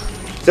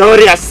so what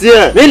you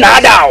see me na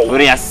da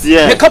what you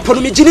see me kapo no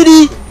me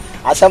jinidi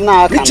asam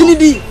na aka me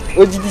jinidi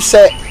ojidi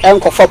se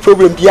enkofa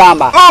problem bia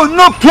ma oh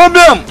no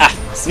problem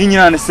ni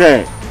nyina ne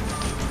se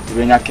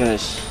we nya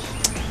cash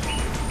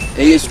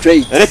e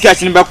straight e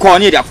cash ni be call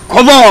ni dia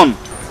come on.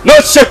 No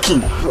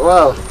shaking.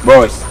 Well,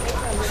 boys.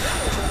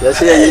 You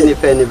see, I need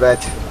penny, but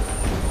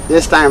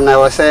this time I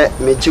was say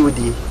me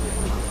Judy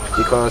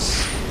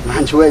because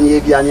man, when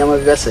you be an young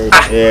vessel.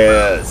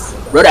 Yes.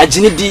 Brother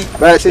Jinidi.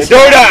 But do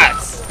that.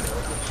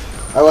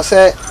 I was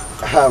say,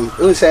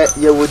 you say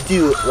you would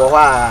do what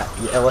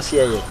I was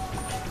here.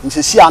 You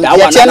see, I'm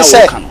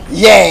say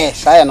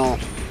yes, I know.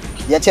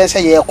 You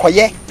say you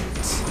quiet.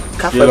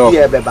 Cafe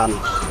beer bebano.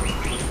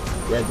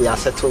 Yeah, they are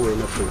settled in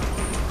the food.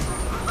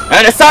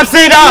 And the stop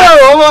saying that.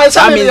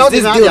 No, I mean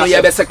this deal you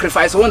have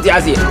sacrifice won't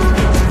you see?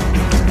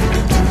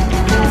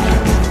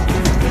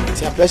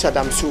 It's a pressure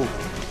damn so.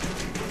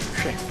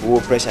 Oh,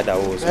 pressure that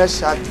was.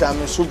 Pressure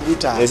damn so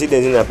brutal. You see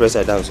the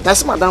pressure down.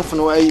 That's madam for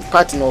no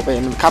party no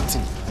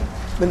captain.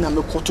 Then I'm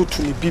going to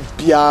the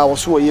bibia or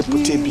so ye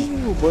put be.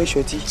 Boy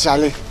shorty.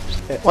 Charlie.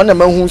 One the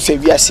man who say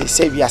we are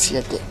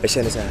here.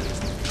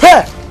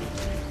 Hey.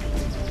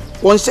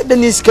 One said the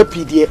news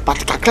capidia,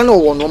 but Akan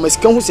or one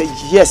almost can say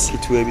yes,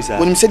 it will be.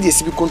 When you said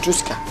yes, be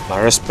controska.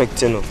 I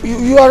respect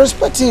you are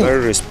respecting.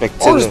 Very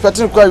respecting. All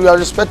respecting because you are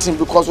respecting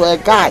because we're a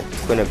guy.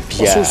 Gonna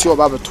be so sure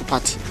about two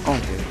party.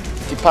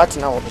 The party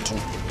now of the two.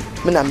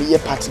 Men are me a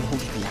party who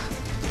be.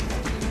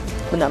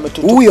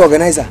 Who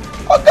organizer?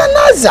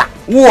 Organizer.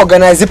 Who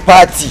organize the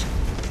party?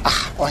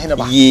 Or yeah,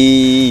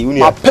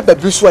 my pepper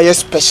bruise was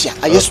special.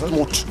 I just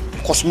smoke.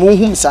 Cause more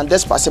homes and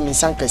this person in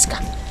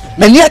Sankeska.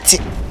 Maniati.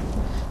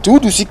 To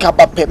do see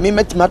Kabape, me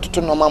met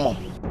Matuto no mamma.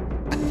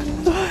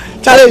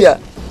 Talia,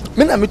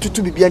 men are me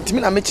to be anti,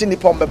 men are making the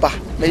pomba.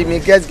 May me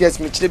guess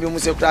me chili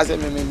music class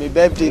and me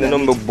baby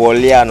number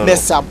Boliano.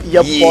 Mess up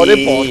your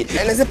body boy.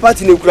 And as a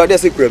party in Ukraine,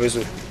 that's a crevice.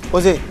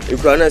 Was it?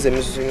 Ukraine as a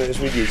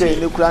Mrs. Ukraine,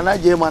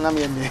 German.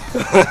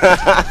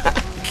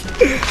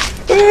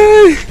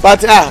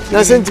 But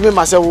nothing to me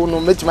myself no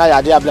make my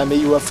idea blame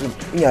you from.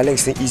 Me are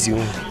like easy.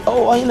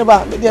 Oh, I know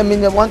maybe I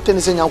mean one thing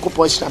is in Uncle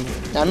Posham.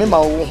 I mean my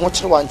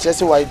watch one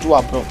chess why do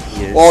up or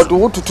do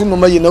what to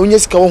know you know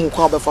yes go who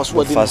come before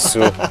what when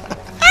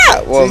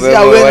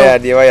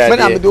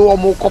I do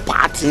more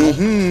party.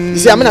 You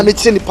see, I mean, I'm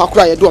meeting the parkour,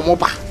 I do a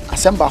mobile. I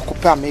send back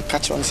up and make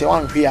catch on say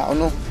one here or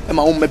no, and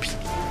my own maybe.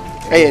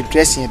 I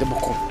dressing at the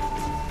book.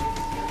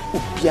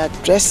 Be a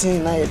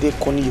dressing now, they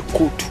call you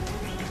coat.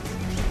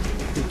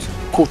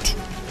 coat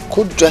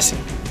dressing.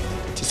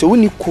 So we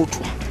need coat.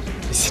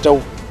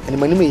 Sister, and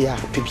my name is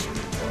Pibi.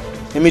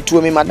 And me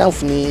too, me madam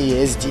for me,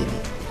 SD.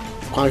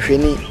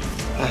 Quansheni.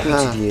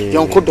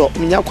 Yonkodo,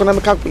 Minyakona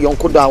make up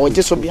Yonkodo, I will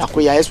just be a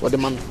queer for the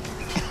man.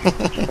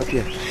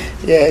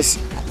 Yes,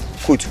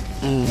 coat.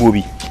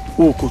 Bobby.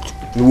 Oh, coat.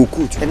 No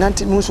coat. And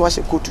Auntie Moose was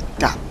a coat.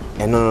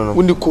 And no,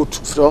 when the coat,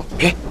 so,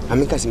 I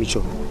make us meet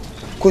you.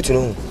 Coat,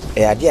 no,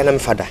 a dear, I'm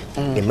father.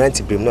 The man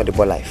to bring not the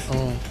boy life.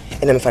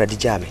 And I'm father, the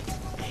jammy.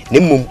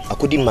 Name, I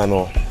couldn't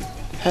mamma.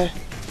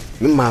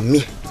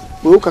 Mammy.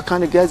 We can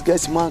kind of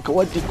guess, Mark.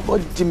 What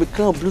Jimmy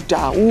Crown blue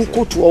tar? Who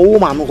go to a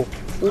woman?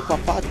 Oh,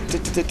 papa,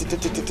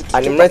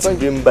 I'm right to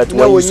bring, but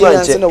no, you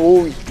answer a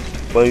woo.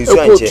 But you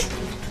answer.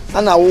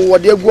 And I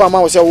what dear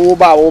Guama was a woo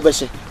bar over.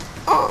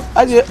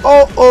 I did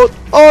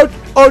old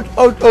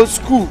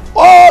school.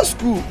 Old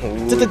school.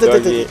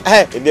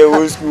 The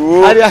old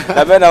school.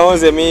 I bet I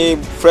want me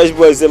fresh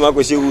boys, they might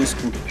go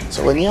school.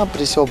 So when you are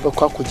pretty so, but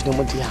quite good,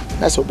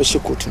 that's what she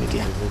could to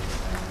me.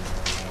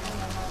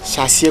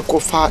 Shasi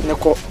kofa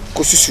neko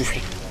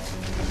kosusuhwe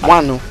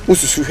wano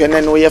ususuhwe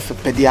na no ye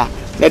fepedia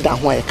na da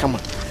ho aye kama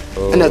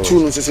na tu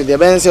no so de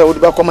ben say wo de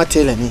ba koma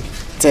tailor ni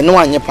te no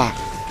anye pa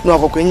no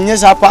akoko nyenye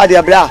sa pa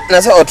de bra na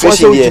say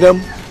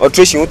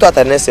otreshing wo to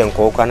ata na se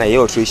nko kwa na ye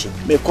otreshing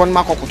me kon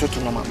ma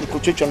kokototo no ma me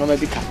kotwetwa no ma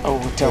bi ka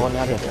hotel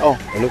wona ade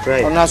no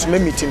cry ona so me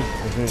meeting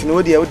ti no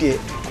wo de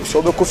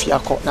so be kofi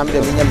akọ na me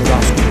de me nya me ba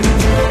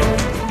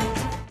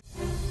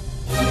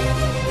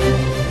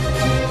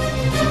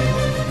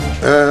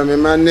me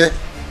mane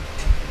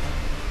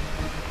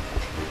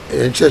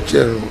church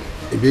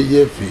be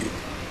ye fi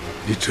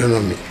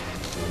Deuteronomy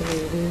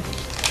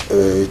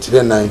it's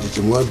the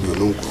 90 mo abi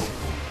onunko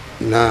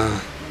na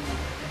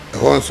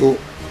honso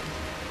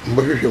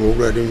mbahwehwe mo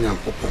gura de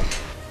nyankopon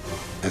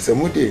ase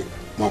mo de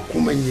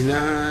makoma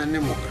nyina ne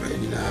mokra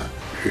nyina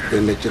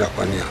hwehwe na kira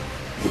kwane a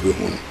mo be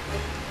hu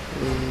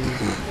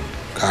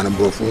kan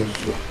brofun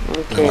so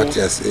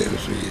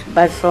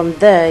but from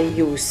there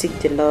you will seek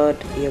the Lord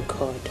your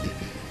God.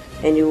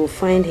 And you will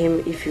find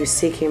him if you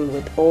seek him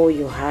with all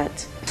your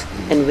heart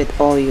and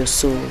with all your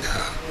soul.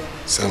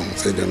 Some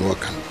said and what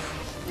can.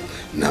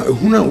 Now, a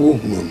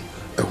woman,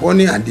 a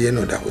honey at the end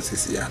of that was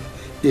his yarn.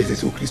 Yes,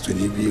 it's so Christian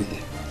be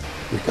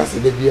because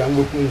the be a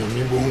looking at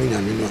me,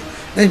 Yamino.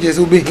 Then just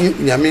obey him,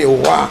 Yami, or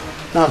wa,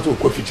 now to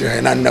coffee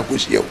and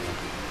Nakushio.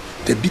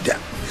 The bitter.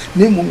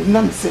 Name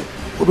none said,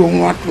 who don't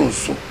want to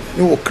so.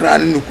 No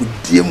crying, no could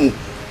dear mu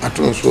at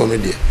once, so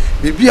dear.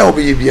 Be a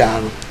baby,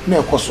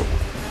 no cosso.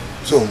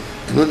 So,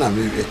 no na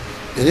mebe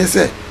enye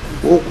se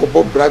wo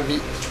kobo brabi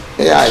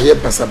ye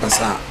pasa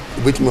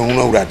obetimi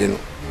ho awurade no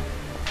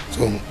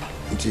so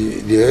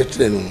nti de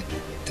etre no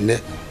ne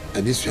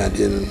adisua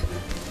de no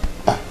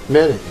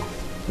Mary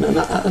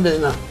na ande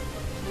na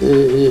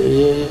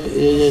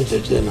ye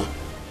ncheche na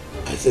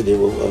I said they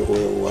were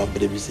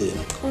brabi say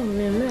no oh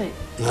me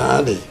na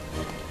ade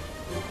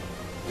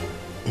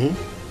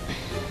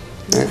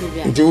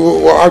nti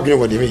wo adwene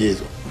wo de me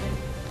yeso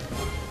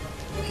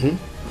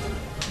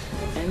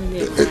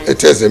it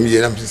tells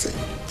me I'm saying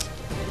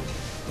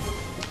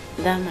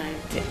that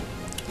married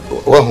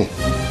well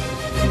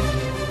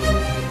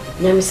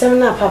nem some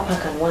na papa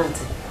can want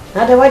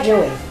na the what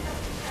you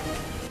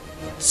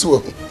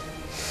so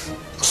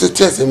it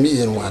tells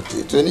me and want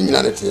it to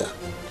nyina na tia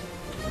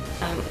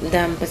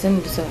damn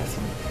person so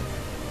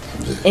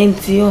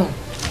entio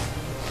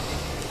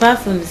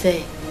from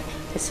say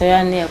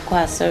sorry na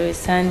kwa sorry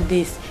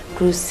Sundays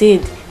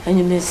crusade and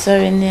you mean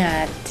sorry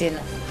na atino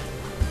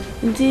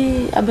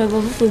ndi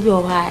abego fufu bi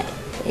o ha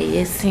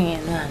yesin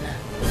no ana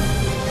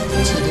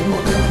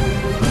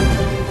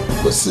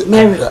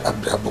Mary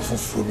ababo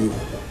fufu bi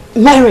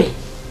Mary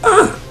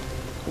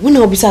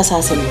wona obisa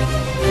asase no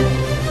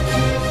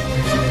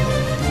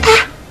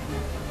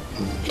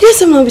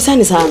Dese mo obisa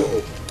ni sa no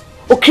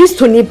o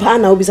Kristo ni pa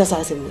na obisa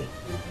asase mo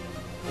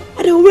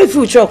ade wo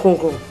future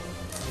konkro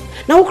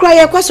na wo kra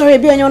ye kwa sori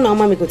bi anyo na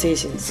ma me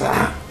quotations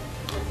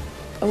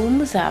o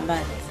mu sa ba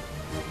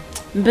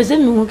mbese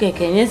mi hu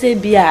keke nye se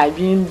bi a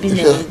adwin bi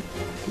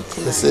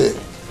na se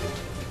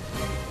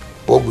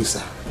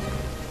obusa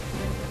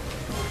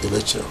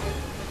ebechiro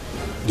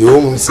de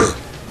o mu se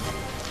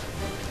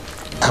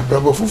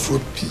abrabo fufu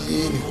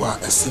pii ni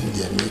wa asim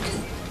de ameke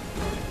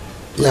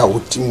ya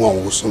wotimu a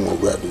wo so no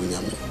gura de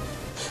nyame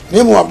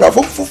na mu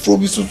abrabo fufu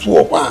bi susu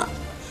wo kwa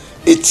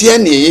etie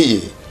na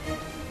eyeye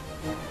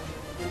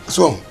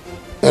so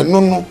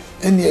no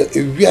eni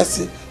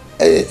ewiase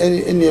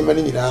eni ema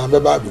ni nyina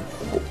beba bi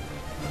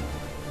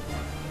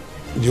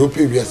the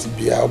open bias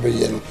bia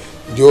obeye no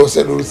the o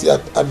said o si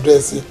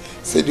address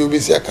said o be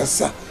si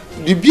akasa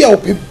the bia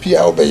open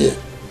bia obeye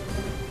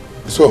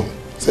so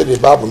said the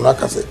bible no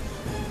akase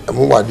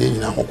mo wade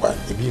nyina ho kwa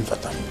e bi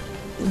mfata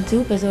nti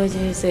o pese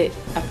o say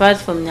apart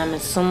from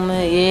nyamesom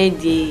ye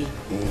di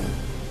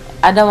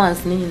other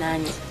ones ni nyina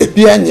anye e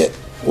bi anye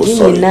o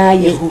so na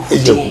yehu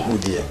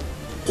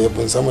e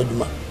bon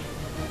samaduma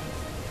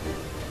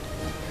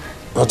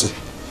ati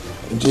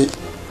ndi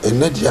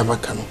enadi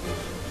amaka no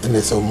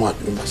ene se o mo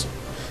adwuma so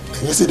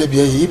Yes, the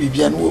beer, he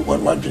be and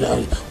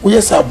 100. We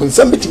are sabin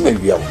somebody may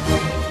be out.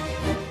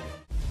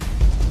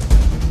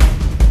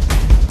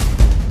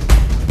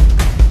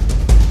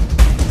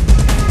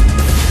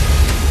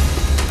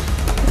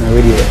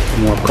 Really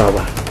more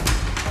cover.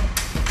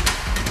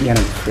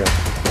 Yana free.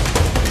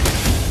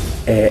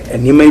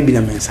 And you may be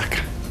a mensaka.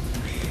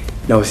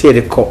 Now see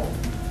the cop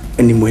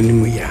any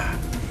morning we are.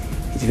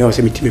 It knows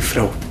a meeting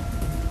flow.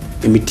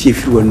 The meeting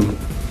if you want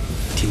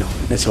to know.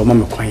 That's all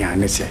Mamma Quaya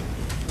and say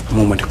a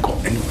moment ago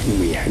and when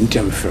we are in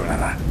terms of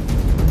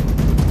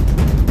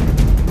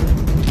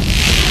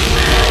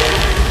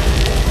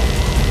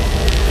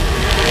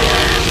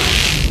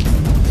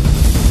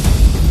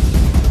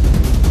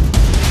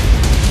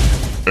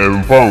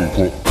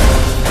Empanko.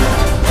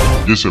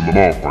 This is my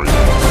mom.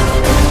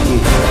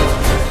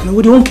 No,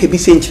 we don't keep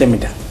saying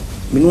Chemida.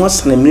 We know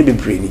what's an maybe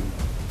brainy.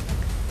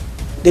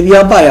 They be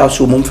a buy our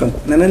so mum from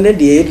Nana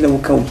the 8 level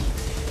count.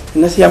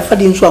 And as you are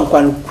fading so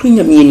one, clean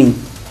your meaning.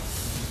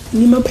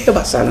 Nima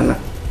Peba Salana,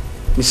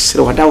 Miss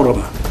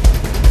Rodauroma.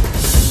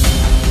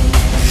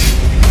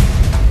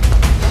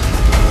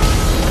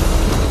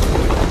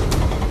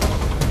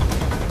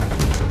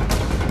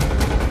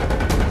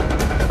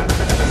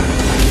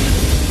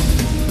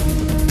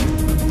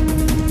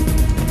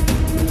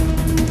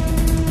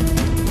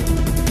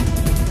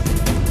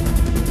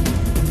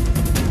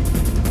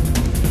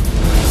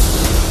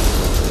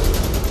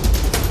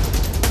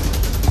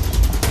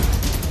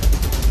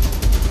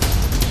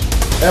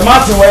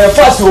 Martin, where you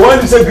fast, you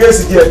want to say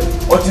grace here.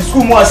 What is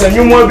school more and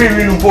you more be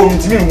real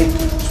important to me.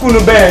 School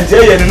no bear and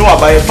jay and know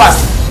about a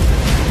fast.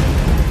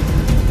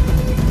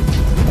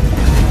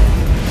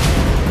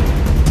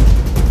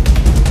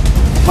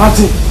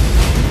 Martin.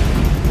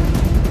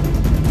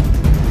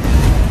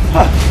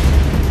 Ha.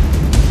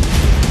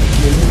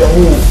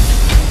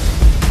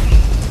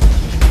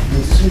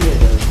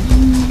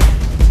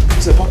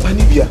 C'est pas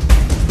Nibia.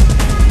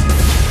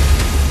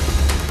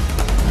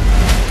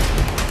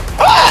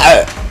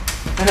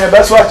 And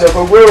best watch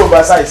for way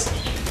oversize.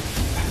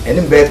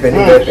 Any bepe.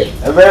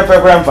 A very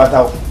program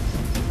fatal.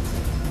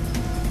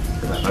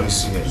 I'm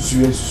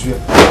serious.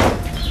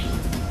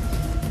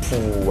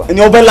 And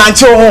you'll be lunch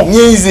home.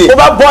 Easy.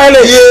 Over boil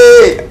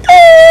it.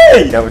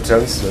 Hey!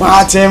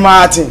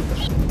 Martin.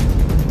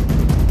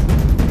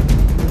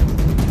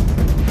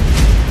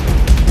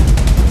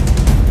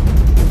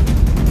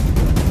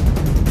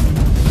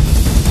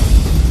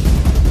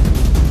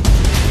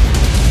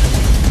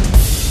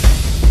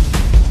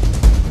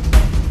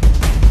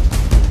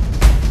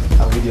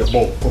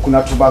 Bon,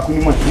 coconut tobacco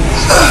ni Martin.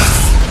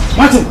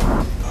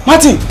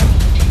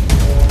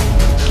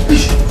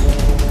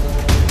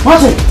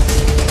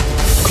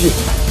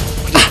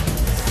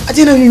 I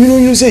didn't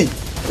you say.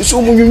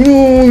 So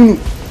you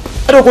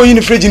I don't go in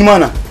the fridge in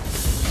mana.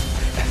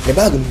 The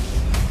bag.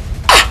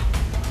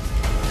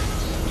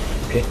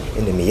 Okay,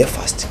 and the me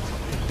fast.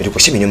 But you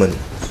push me man.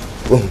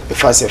 Oh,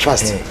 fast.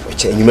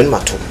 Which you man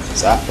matter.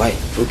 Sir, why?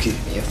 Okay,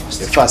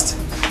 fast.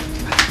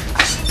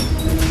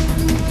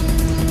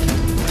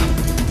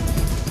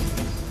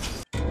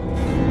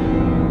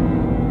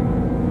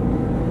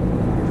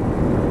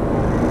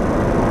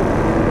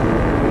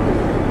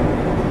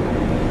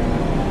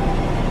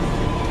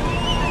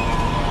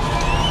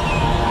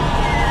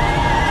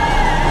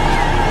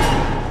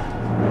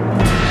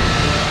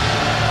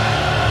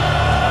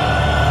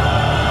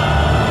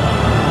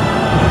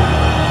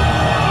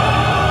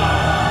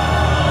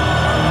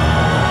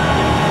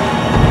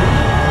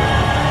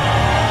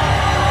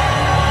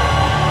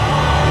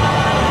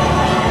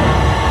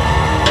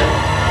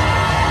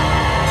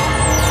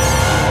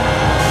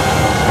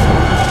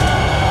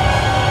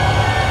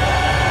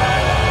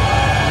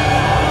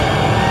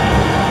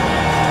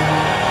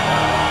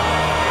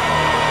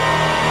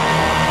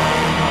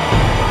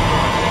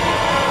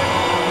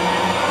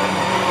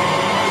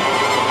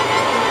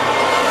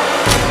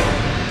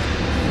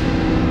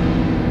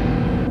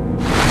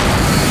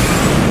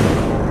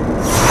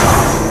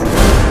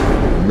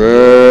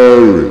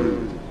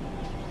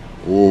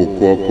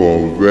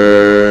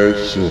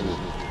 Conversion.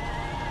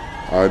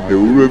 And the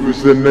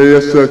represent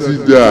a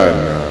Saturday.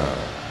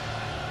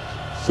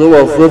 So I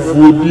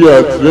food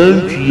at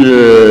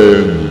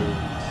Trentian.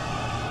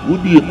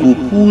 Would you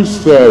cook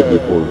side the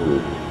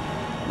convert?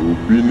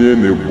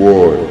 Opinion a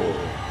boy.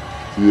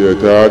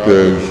 Theatre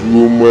and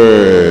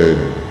woman.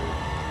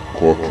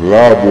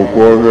 Cotlabo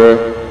corner.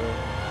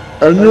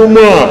 And you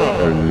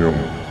man.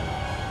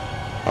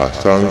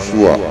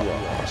 Asansua.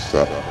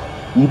 Asa.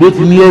 Ubet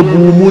me a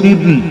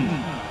boom.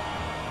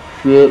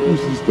 Share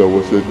sister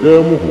was a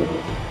demo.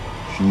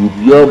 She would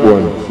be a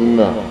one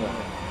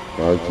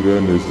I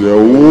say,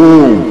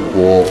 oh,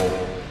 for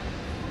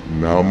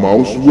now,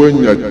 mouse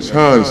when your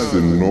chance,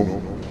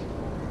 no,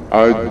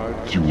 I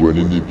do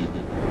any.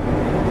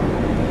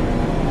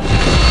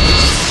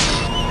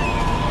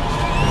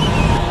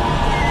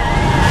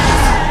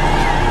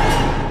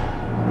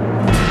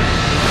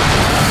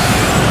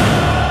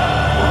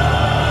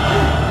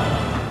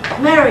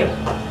 Mary,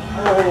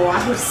 oh,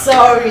 I'm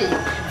sorry.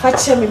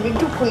 Fetch me, we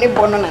do put a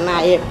bone on an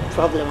eye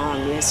problem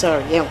on you.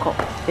 Sorry, uncle.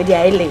 Maybe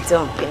I late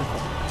on.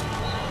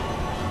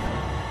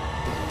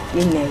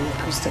 You know,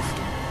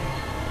 Christopher.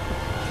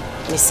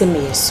 Me say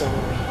me sorry.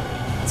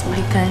 It's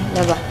my kind,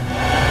 never.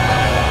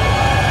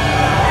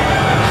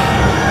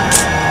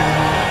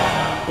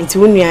 It's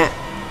when we are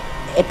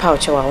a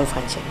pouch of our own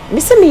function.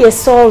 Me say me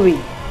sorry.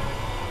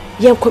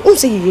 You could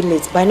say you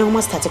late, but now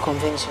must start a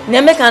convention.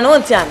 Never can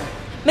on Tiana.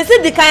 Me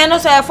say the kind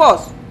of say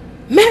force.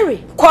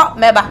 Mary, quack,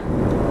 meba.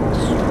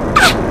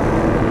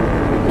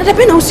 Not a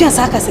pen on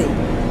Saka say.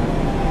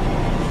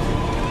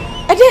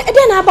 I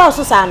didn't about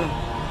Susano.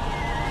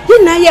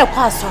 You know, you're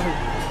quite sorry.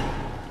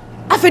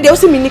 After the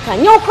Osiminica,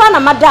 your crown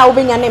and Madame will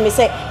be your name,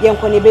 say, young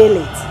Connie Bay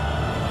late.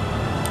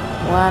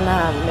 One,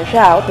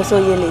 Michelle, so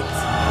you late.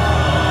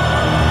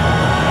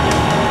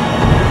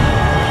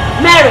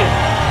 Mary!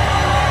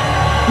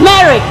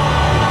 Mary!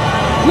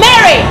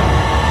 Mary!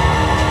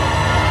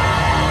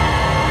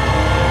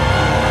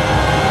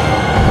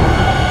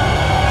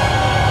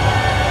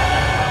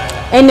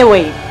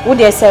 Anyway, what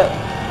they say,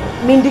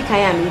 Mindy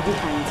Kaya, Mindy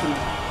Canteen.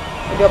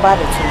 You're bad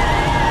at you.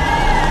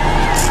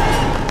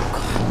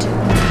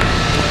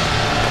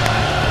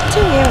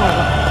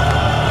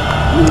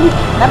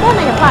 The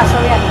bonnet you pass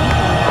already.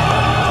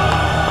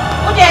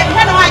 Okay, I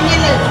don't want you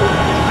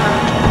to.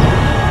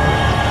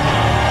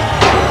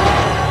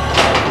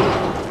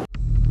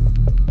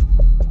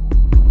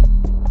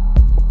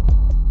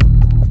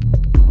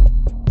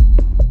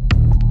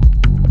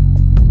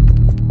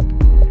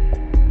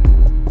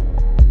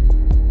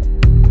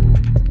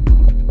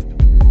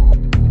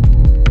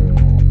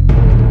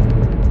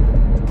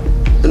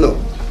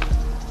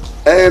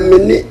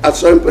 Many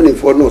Asante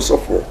for no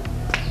suffer.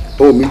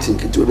 Oh, meeting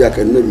to be a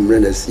can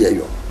never see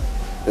you.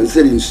 And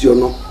said in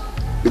Siono,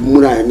 the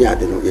moon I near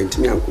the no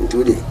Yentinian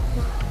today.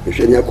 You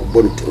should not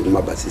go to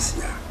my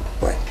basis.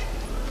 Why?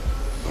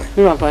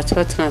 You are about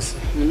to trans,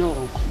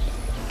 no.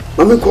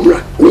 Mamma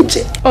Comra,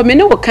 Nietzsche. Oh, me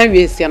know what can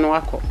we see and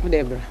walk,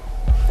 whatever.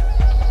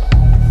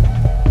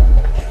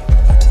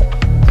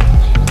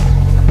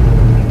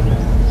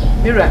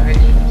 Mira,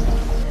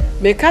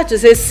 me catch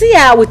say, see,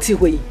 I would see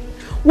way.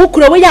 What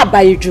could we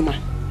buy you, Juma?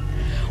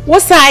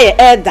 What's I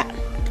that?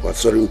 What's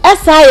sorry?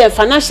 As I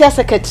financial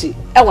secretary,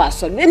 I was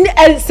so many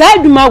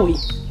side Maui.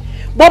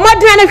 But my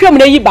dinner from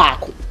the back.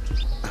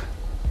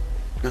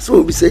 That's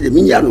what we say the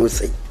Miniano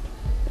say.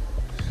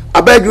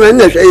 I beg you,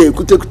 and I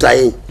could take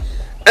time.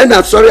 And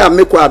I'm sorry, I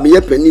make what me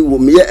a penny with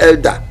me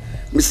elder,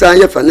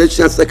 Mr.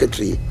 Financial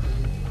Secretary.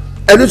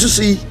 And to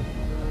see,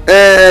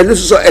 this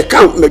is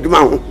account,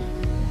 Medmount.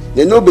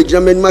 The no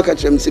Benjamin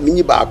Macachem,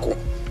 Semini Bako.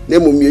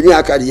 Name of Muni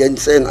Akadi and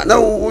saying, I know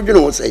what you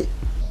know say.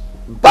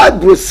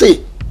 Bible say,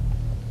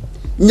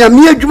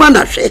 Nyamia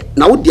Jumanashe,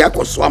 now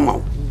Diako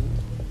Swamo.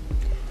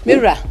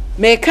 Mira,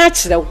 may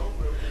catch though.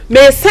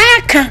 May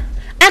Saka,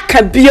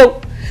 Akan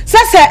Bio.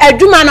 Sasa a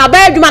Juman, a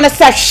bad man, a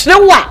sash, no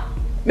one.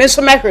 Miss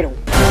Macro.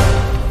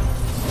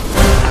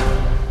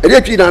 I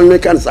did treat an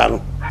American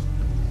salon.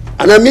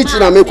 And I meet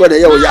you and make what a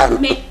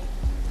young.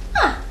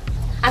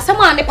 As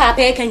someone the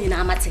papa can you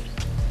know, Mati.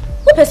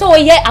 Who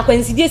person yet I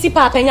can see this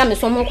papa and yam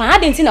some more. I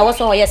didn't see I was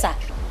so yes, sir.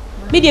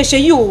 Media show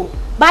you.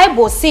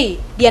 Bible say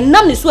the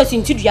name is what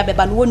into the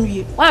Abeban 1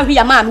 year. One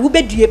real man who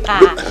bed you pa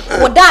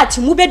or that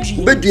who bed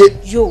you.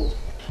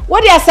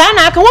 What is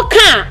Sana? What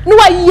can no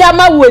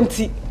Yama won't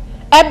it?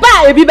 A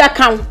buy a biba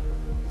count.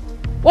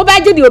 What by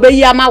did you obey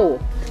Yamao?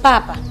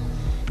 Papa,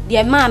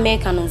 dear mamma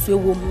can on so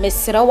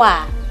Miss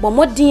Rawa, but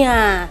what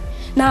dear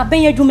now be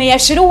you may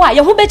assure why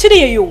you better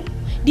you.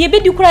 Dear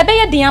bid you cry by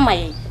a dear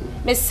my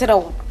Miss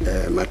Raw.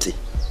 Matty,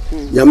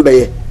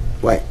 Yambe,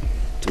 why?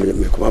 To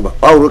me, Kumaba,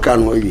 all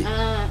can we.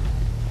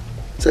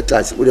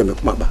 Sometimes we don't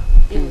make mama.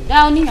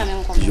 Down in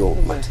your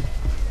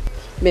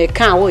may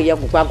can't wait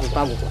young babu.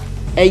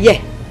 Yeah.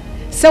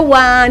 So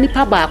one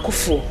papa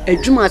kufu, a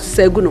Juma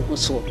say good no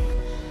so.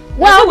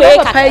 Well,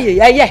 we pay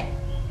yeah.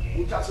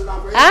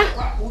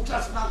 Ah,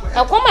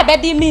 I come my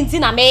bed means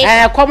in a may.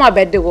 I come my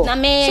bed to go. I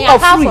may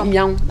have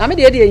young. I made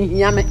the idea in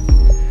Yame.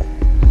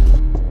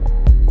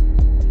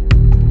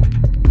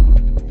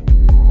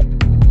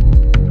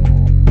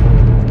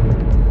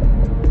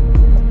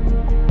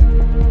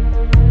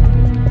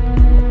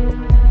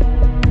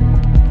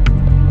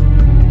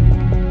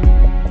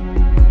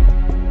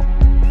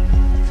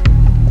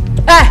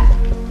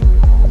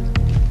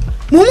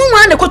 Mumu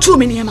wana ko 2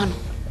 million man.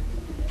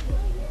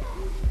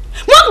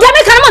 Mo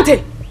dem kan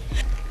monte.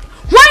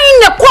 Wan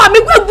na ko me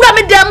gura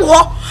me dem ho.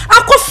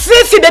 Akọ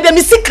fefi bebe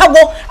me sika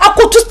wo.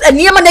 Akọ tu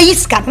eniema na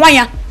yiska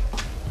wan.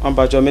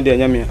 Ampa jo me de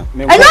nyame.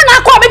 Eno na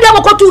akọ me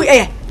dem ko tu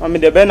Me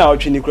de be na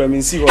otwe ni kura me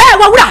nsi ho.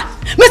 Wa wura.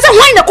 Me se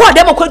wan na ko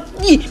dem ko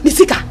yi me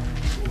sika.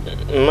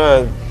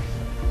 Ma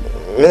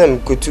me na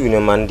ko tu ne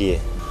man de.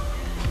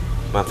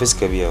 Ma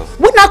fiska bi o.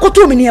 Wo na akọ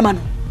 2 million man.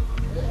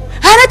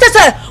 Ana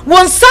tese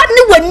won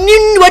sanni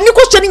wani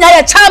ko cheni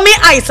ya chame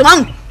ice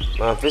man.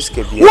 Ma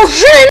fiske bia. Wo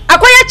hwe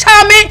akoya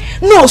chame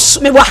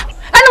nose me wa.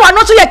 Ana wa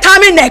no so ya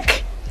chame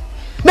neck.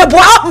 Me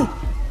boa.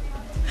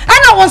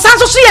 Ana won san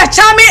so ya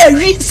chame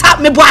awi sa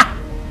me boa.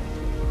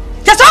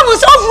 Tese won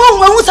so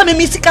hu sa me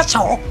misika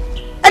chawo.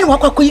 ɛna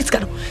wakɔ akɔ yi sika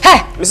no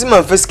hɛ mesi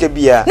man fisika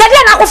bia na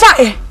dia na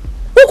akɔfa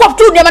wokɔ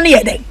tu nneɛma no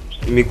yɛ dɛn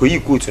me ko yi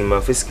coat no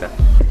man fisika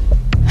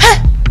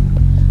hɛ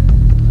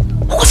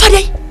wokɔfa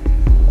dɛn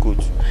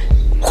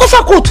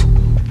wokɔfa coat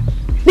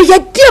ne yɛ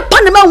die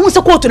pa na ma hu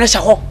sɛ coat no hyɛ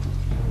hɔ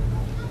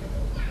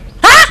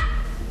ha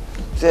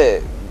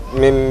sɛ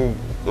me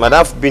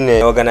madam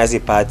been organize a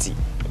party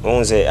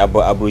on say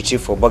abrochi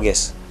for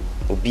burgers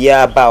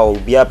obia ba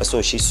obia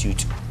person she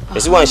suit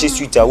person one she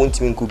suit I won't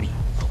even be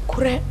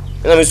correct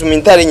na me so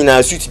mentare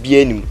nyina suit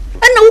bia anim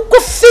na wo ko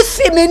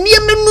fefe me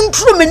niam nu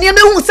ntro me niam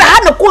hu sa ha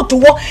na coat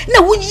wo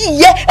na wo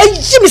yiye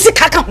ayi me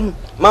sika ka ho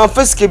man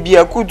fisika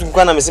bia coat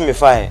kwa na me se me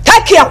fa he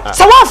takia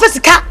sa wa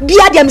fisika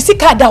bia dia me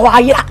sika da wa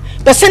ayira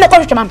person na ko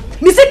twema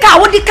me sika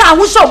wo di ka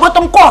ho so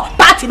bottom call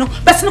party no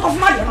person ko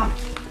fuma dia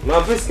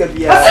man fisika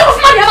bia person ko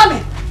fuma dia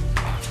me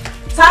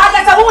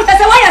Sada sa who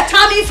say why your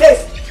charming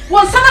face?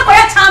 Won sana ko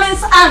your charming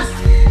hands.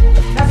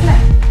 That's it.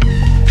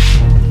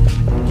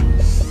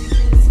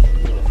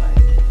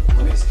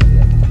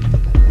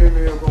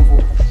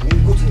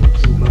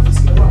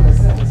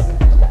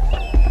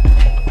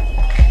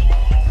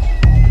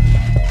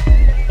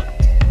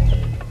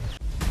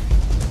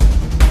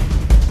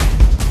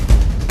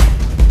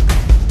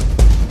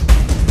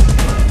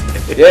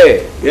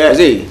 Yeah.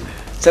 See,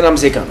 send am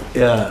second.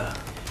 Yeah.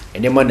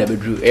 And the man that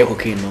bedrew air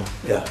cocaine no.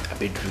 Yeah. I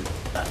bedrew.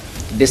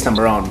 This time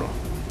around no.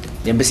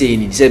 Dem be say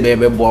ni say be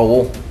boa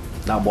wo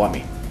na boa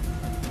me.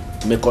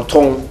 Me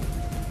koton.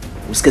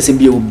 Uskase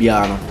bi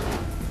obia no.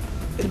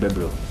 E be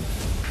bro.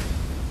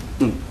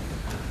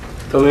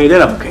 To me dey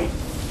na okay.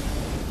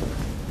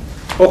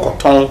 O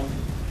koton.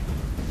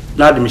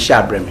 Na dem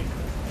share breme.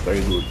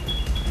 Very good.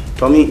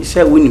 To me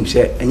say we nim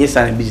say enye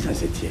san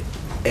business etie.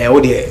 O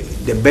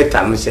the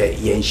better no say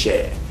yen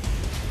share.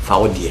 Fa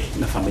wo de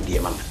na fa me de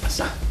ma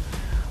asa.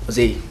 O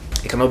say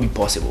it cannot be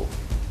possible.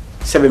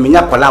 Sebe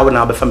menya kwala wo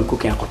na be fa me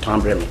cooking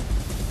akoton breme.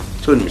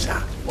 So nim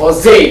sa. O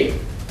say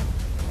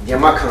dia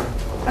makan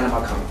ana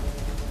makan.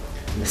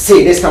 Me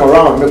say this time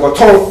around me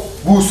koton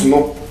boost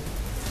no.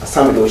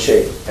 Asante do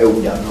share. I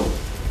will know.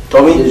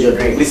 Tommy, this is your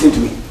drink. Listen to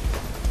me.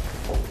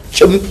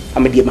 Chum,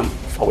 I'm a dear man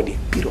for the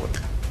period.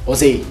 O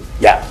say,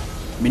 yeah.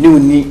 Me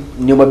ni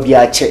nyoma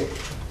bia che.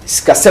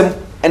 Sikasem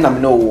and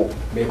I'm no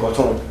me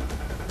koton.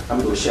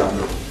 I'm do share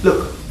no.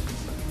 Look.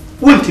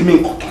 Won't you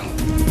mean cotton?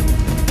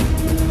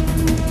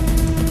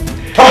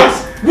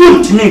 Thomas,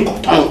 won't you mean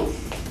cotton?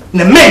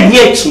 The men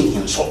yet chin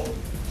him so.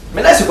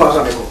 Me na si kwa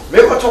so me ko. Me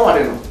koton wa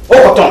de no.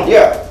 Oh cotton,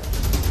 yeah.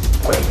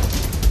 Wait.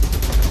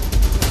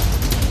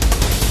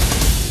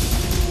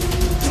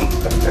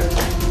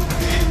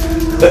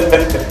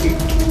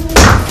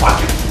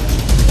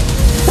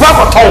 Kwa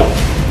cotton.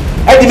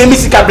 I didn't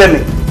miss it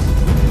breme.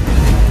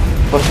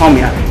 But tell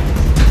me,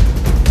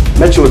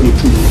 make sure you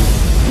true.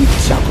 You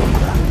shall go.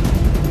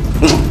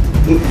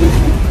 We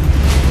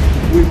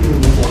will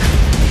move on.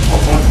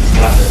 Upon this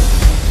class.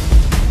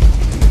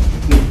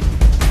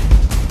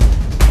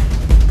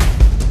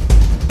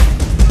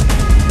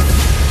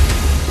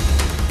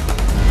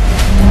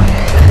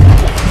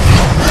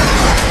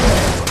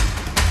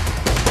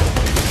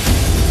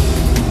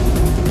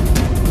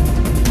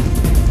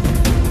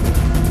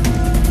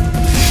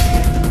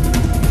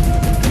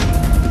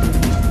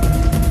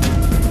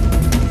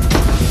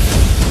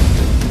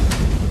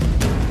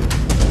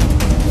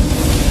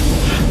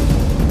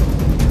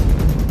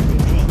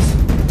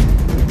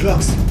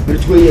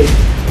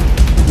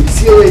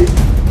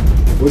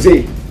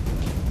 Jose,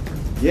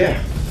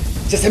 yeah.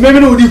 Just a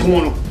minute, no,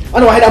 I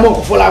know I had a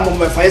monk for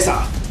my fire.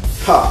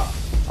 Ha!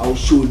 I will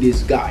show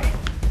this guy.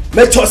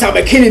 Make sure I'm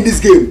a king in this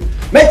game.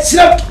 Make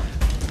sure,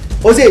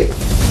 Jose.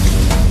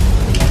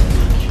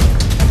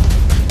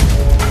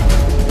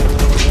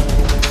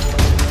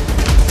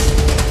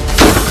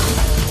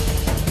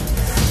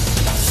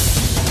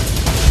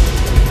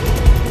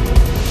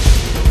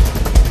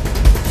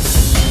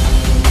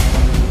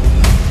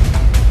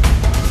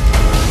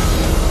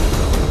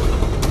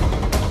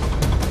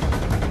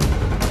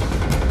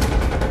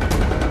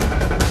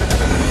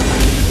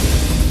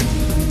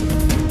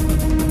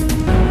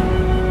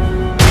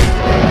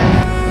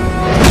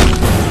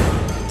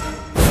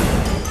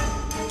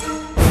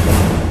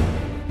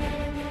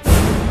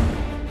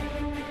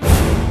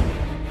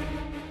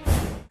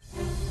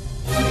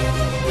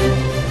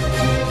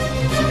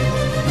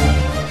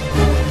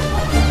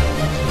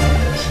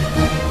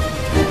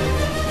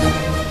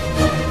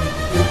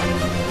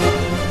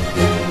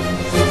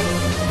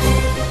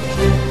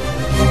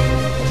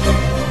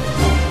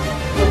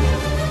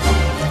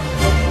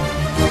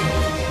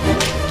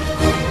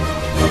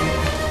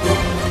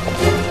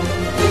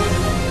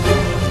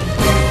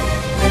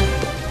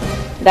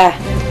 Da.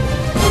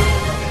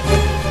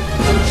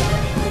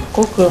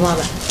 Kokoro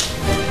mama.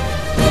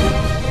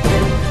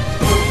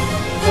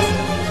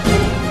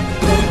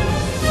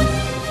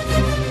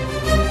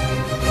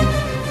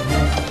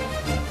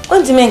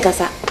 What do you mean,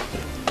 Kasa?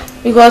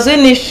 Because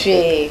when you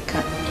shake.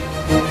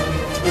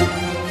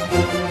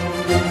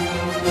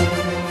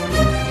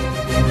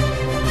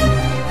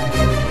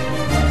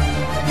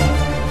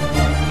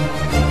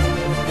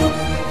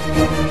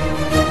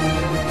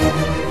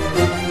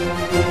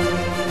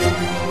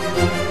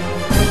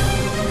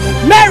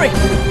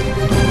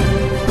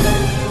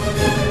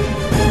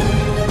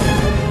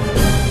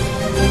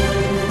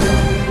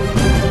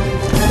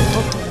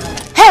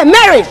 Hey,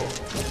 Mary!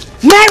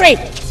 Mary!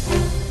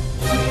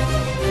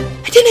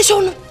 I didn't show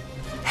no.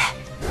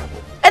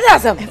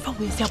 That's a Hey,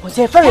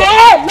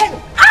 Mary!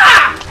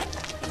 Ah!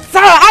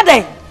 Sarah,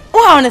 Ade,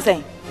 what I want to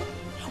say?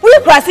 We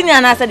crossing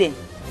an answer then.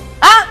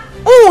 Ah,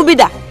 who be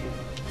that?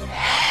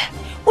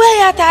 Where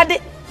you at?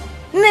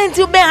 Need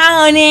to be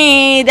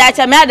honey. That's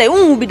a matter.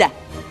 Who be that?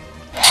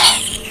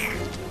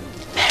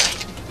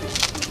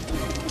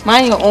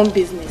 Mind your own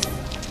business.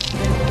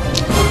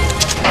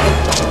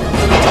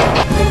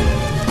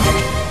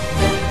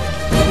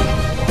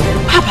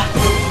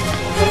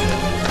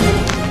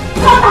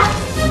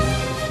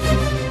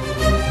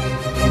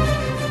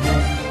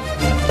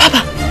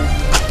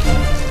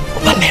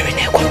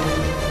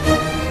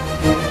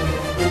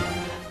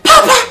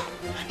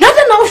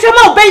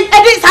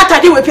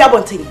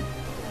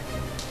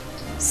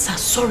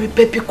 Sorry,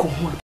 baby, come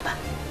on.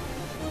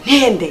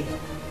 Hey!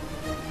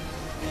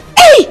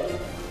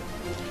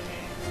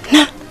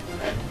 Na.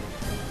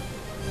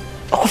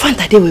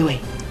 Okufanta de wewe.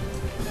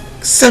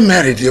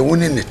 Samari de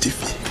woni na TV.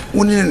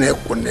 Woni na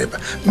ekwo neba.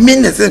 Me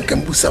na zen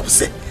kan busa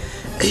buse.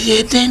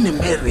 Eye den na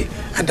Mary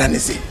adane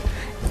se.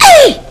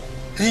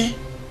 Hey!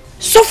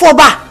 So for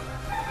ba.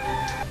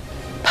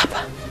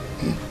 Papa.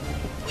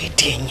 We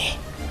denye.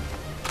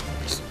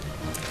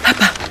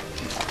 Papa.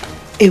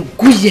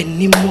 Eguye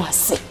ni mo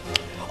ase.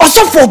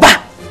 Oso for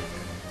ba.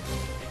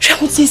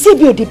 Hwe sese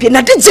bi odepie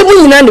na de je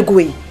mu nyina ne go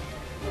yi.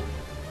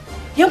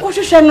 Yenko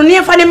hwehwe no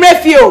ne fa ne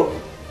mrafie o.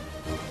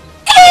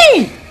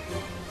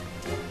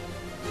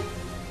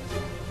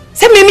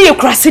 Se memi ye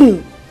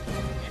krasini.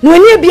 No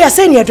ani bia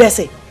se ne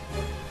address.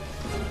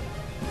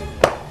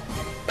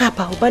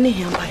 Papa, oba ne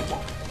hia Bible.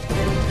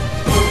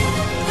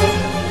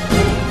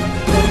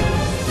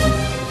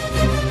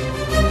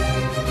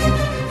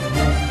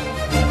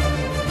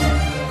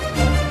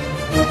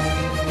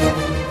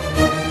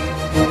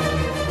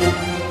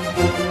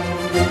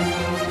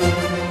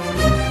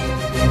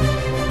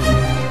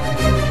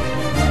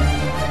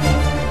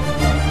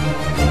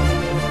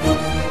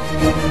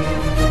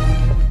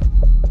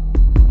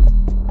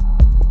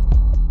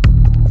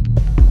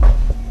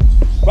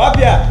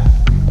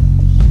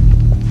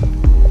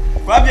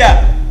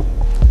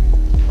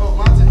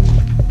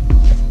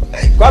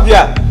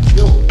 Kwabia.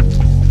 Yo.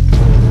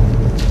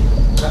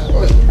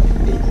 Oi.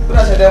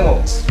 Kuna se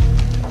demo.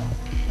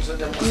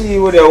 Ni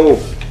wo de wo.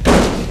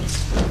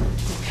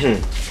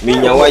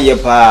 Minya wa ye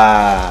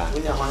pa.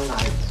 Minya man na.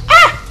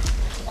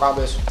 Kwa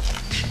beso.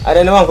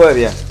 Are ne wan kwa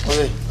bia.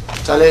 Oi.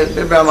 Chale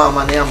bebra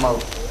mama ne ama.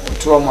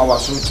 Tuo ma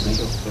waso tumi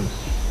do.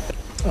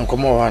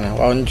 Nkomo wana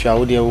wa ntwa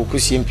wo de wo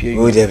kusie mpie.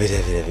 Wo de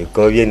be.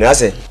 Ko bia na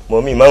se.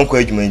 Mommy man kwa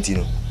adwuma nti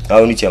no.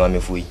 Awo ni chama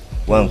mefoyi.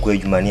 Wan kwa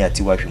adwuma ni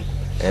ati wahwem.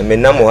 Me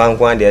na mo han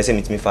kwa de se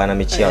mitimi fa na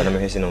me chia na me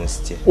hwese na wo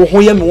sitie. Wo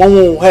ho ye me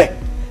won he.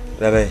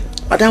 Bebe.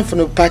 Madam for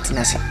no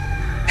partner sa.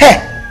 He.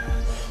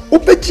 Wo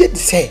beje di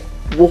se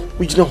wo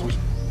ugina ho.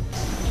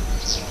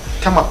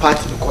 Kama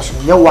party no koso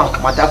ye wan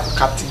kama da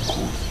captain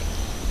cool.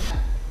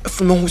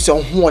 If no ho se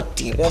ho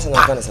odin. That's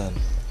na kana sa.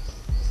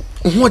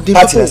 Ho odin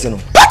partner se no.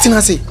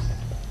 Partner se.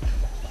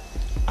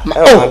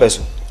 Ma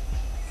beso.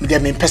 They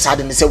mean pesa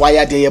de me say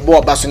why dey bo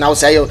oba so now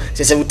say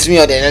say utimi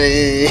o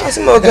dey.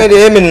 Asimo okay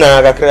dey me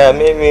na kakra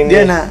me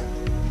dey na.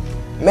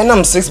 Me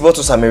nam 6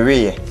 bottles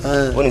amere.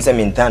 Woni say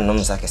me ntan no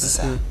msa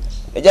kesesa.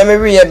 Eja me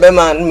we be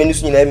ma me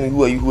nusu nyina me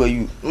hu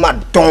ayu.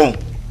 Madon.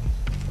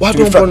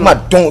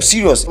 Madon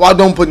serious.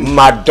 Madon.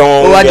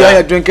 Oh, why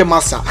you drinking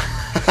massa?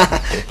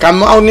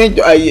 Come on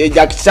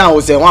Jack Chan o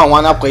say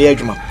wan akoye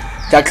adwuma.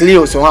 Jack Lee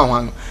o say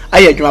wan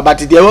aye adwuma but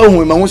dey wa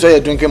hu me hu so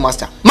you drinking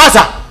master.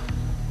 Massa.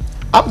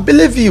 I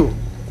believe you.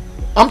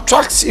 I'm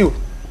trust you.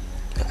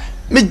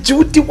 Me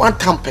duty one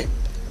tampe.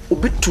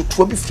 Obi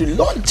tutu obi free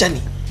long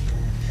journey.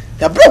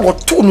 Ya bro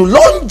what to no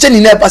long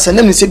journey na basa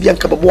na me se bia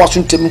nka babo aso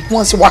ntem hu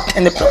ase what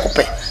ne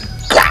prekope.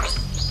 Kra.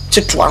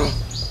 Chitwan.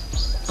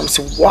 I'm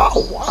say wow,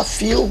 I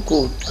feel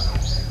good.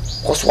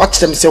 Cause watch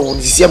them say won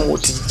this am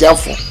what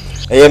jafo.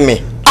 Eye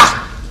me.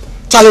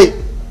 Charlie,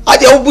 I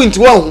dey obu nti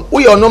won. Wo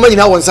ye no ma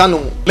nyina won sa no.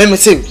 Me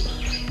say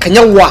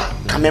kanya wa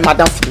ka me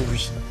madam free.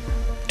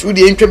 To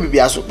the entry be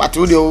aso but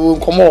to the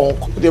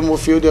nkomo de mo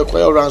feel the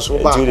koy around so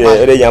ba. To the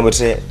ere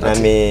yambotre na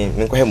me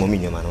nko he momi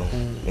nyoma no.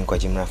 Nko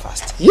jimra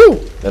fast. You.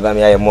 Baba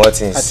me aye more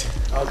things.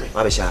 Okay.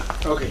 Ma be sha.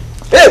 Okay.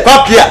 Hey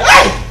papia.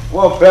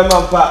 Wo be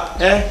man pa.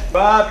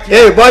 Papia.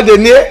 Hey body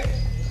ni.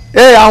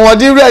 Hey awon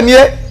di re ni.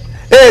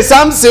 Hey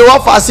Samson wo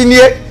fasi ni.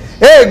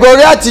 Hey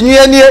Goliath ni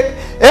ni.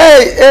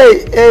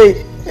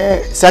 Hey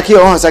Saki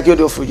on Saki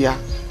do fudia.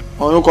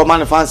 On ko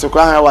man fans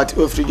kra what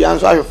ofudia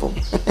so ahwefo.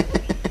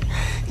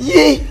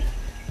 Ye.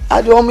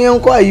 Ade omo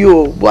yenko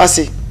ayo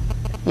boase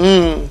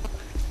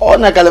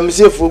ona kala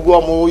msefu gu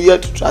omo ye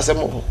tutu asem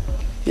ho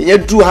ye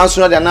du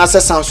hanso na na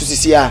asesan so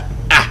sisi a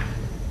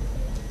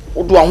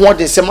odu ho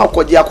de sem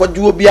akodi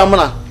obi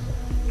amna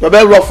yo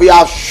be rofu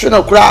ya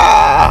hwena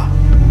kura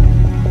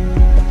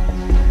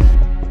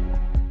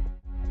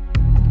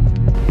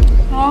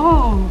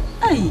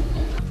ai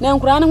na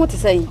nkura na ho te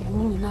sai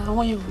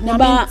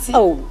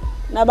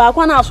na ba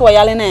kwa na so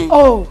yale ne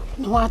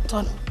na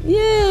waton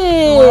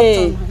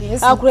Yee.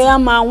 Akura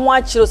ma ho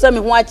akire so me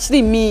ho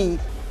akire mi.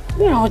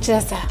 Me ho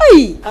kire sa.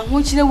 Ai,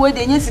 ho kire we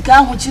de nya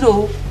sika ho kire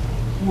o.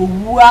 Wo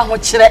wu ho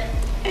kire.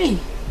 Ei.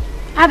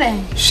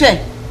 Aden. Hwe.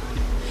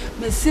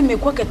 Me si me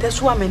kwakete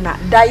so ame na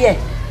daye.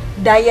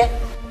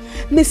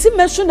 Me si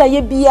me so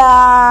daye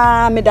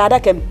bia me dada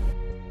kem.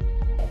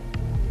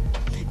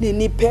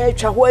 Ni pe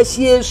twa ho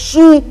ahie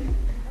su.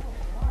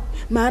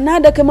 Ma na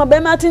da kem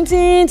ba ma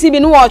tintin ti bi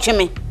no wo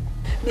tweme.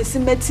 Me si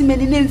meti me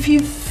ni na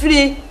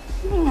mfifire.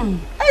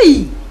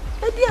 Ei,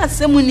 edi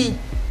asemu ni.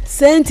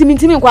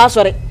 Sentiment mi kwa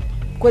asore.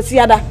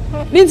 Kwasiada.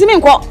 Mi ntimi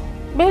nkọ.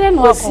 Bele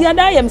no akọ.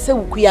 Kwasiada yem se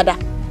wukuyada.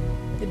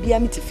 Ebia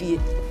mi tifie.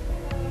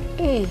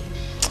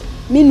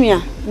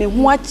 Minua, me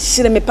ho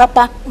akire me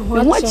papa.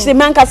 Me ho akire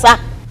mankasa.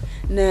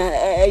 Na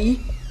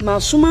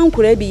masuma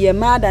nkura bi ye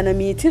maada na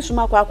me ti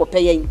suma kwa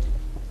akopɛyen.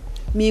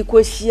 Me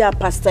kohyia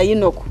pastor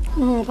Enoch.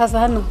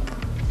 Pastor no.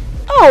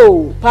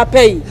 Oh,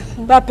 papai.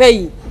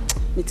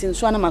 Me ti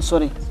nso na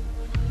masore.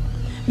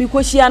 Me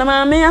kohyia na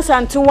ma me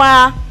Asante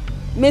wa.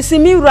 Me si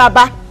mi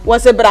raba wo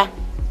se bra.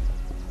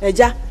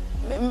 Eja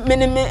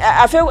me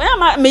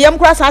afa me yam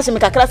kura sa me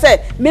kakra se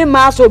me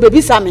ma so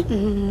bebisa me.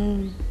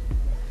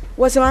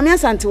 Wo se ma me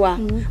Asante wa.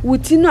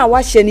 Wuti no a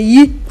wa hye ne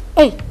yi.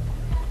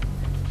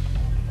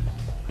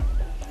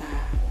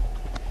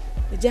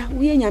 Eja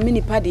wo nyame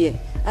nipa de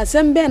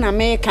asem be na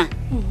me ka.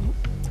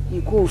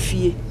 Yi ko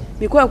ofie.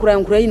 Me ko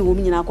nkura yi no wo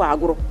nyina kwa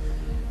agoro.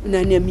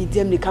 Na na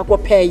medium ni ka ko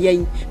pe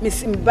yen. Me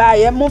sim ba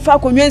ye mo fa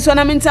ko nwenso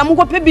na me ntam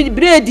ko pe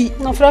bredi.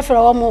 No frefre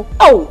wo mo.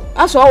 Oh,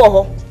 aso wo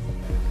ho.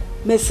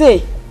 Me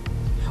say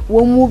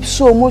wo mu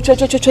so mo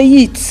twetwetwe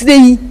yi tire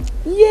yi.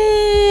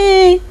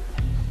 Ye!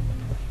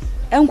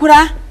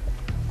 Enkura.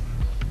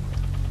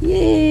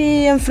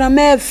 Ye, enfra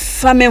me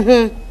fa me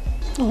ho.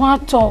 Ho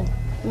ato.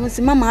 Mo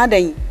si mama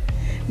adan.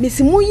 Me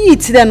si mu yi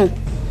tire no.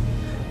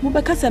 Mo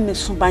be kasa me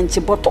so banche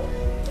boto.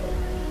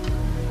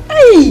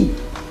 Ai!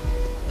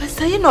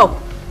 Pastor Enoch.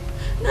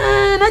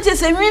 Na je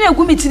se nwene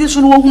gu mi tiri so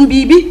no wo hunu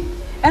bibi.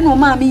 E no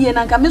ma me ye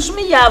na nka me so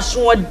me ya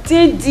so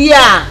odedi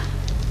a.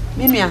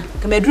 Me nua,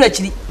 ka me dura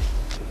chiri.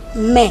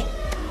 Me.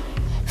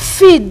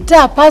 Feed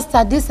da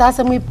pastor this as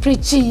me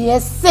preach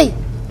yes say.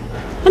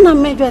 Na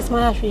me dress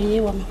ma ahwe yi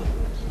wo me.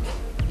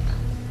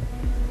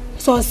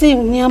 So say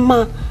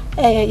nyama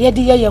ye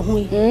di ye hu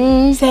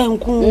yi. Say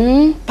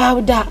nku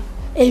powder,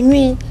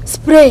 enwi,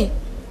 spray.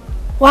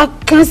 Wa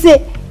kan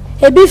say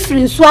ebi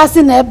free so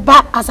ase na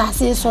eba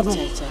asase so no.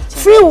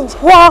 Free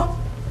ho.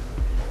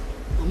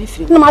 Ami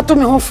free. Na ma to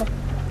me ho fo.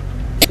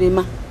 Free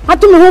ma.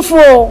 Atu me ho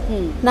fo.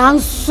 Na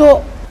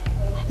nso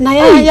na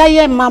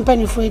ya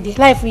mampani fo di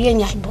life ye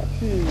nya bo.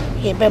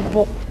 Ye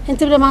bebo.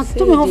 Enti be ma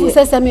to me ho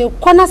fo se me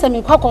kona se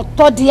me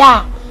kwakoto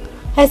dia.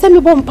 E se me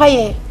bo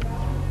mpaye.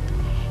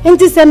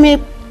 Enti se me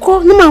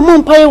ko na ma mo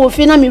mpaye wo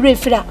fi na me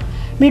refira.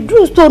 Me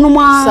dru store no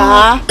ma.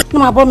 Sa. Na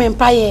ma bo me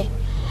mpaye.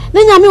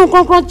 Na nya me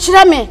nkonkron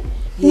kire me.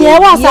 Ye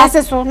wa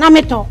asase so na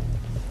meto.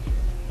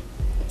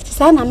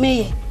 Sana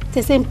meye,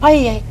 se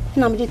mpaye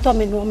na me to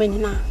me no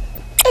menina.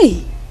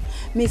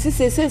 Me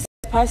se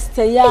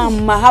pastor ya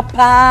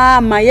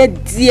mahapa maye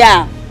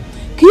dia.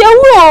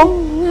 Kiyewu.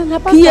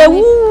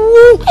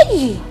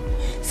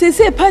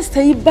 Se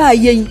pastor yi ba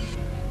ye.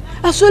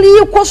 Asori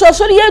yi koso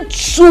asori ye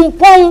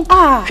tumpon.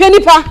 Hwe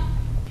nipa.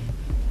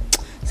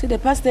 Se the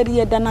pastor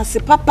ye dana se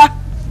papa.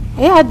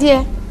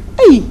 Ade.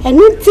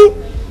 Enunti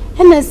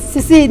ena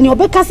se ni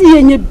obeka se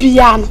ye nya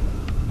bia no.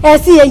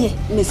 Se ye.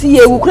 Me se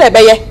ye wu kura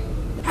ebeye.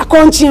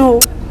 Akonchin o.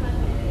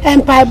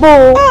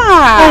 Empaibo.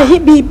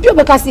 Bi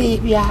obeka se ye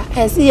bia.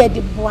 Se ye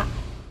de boa.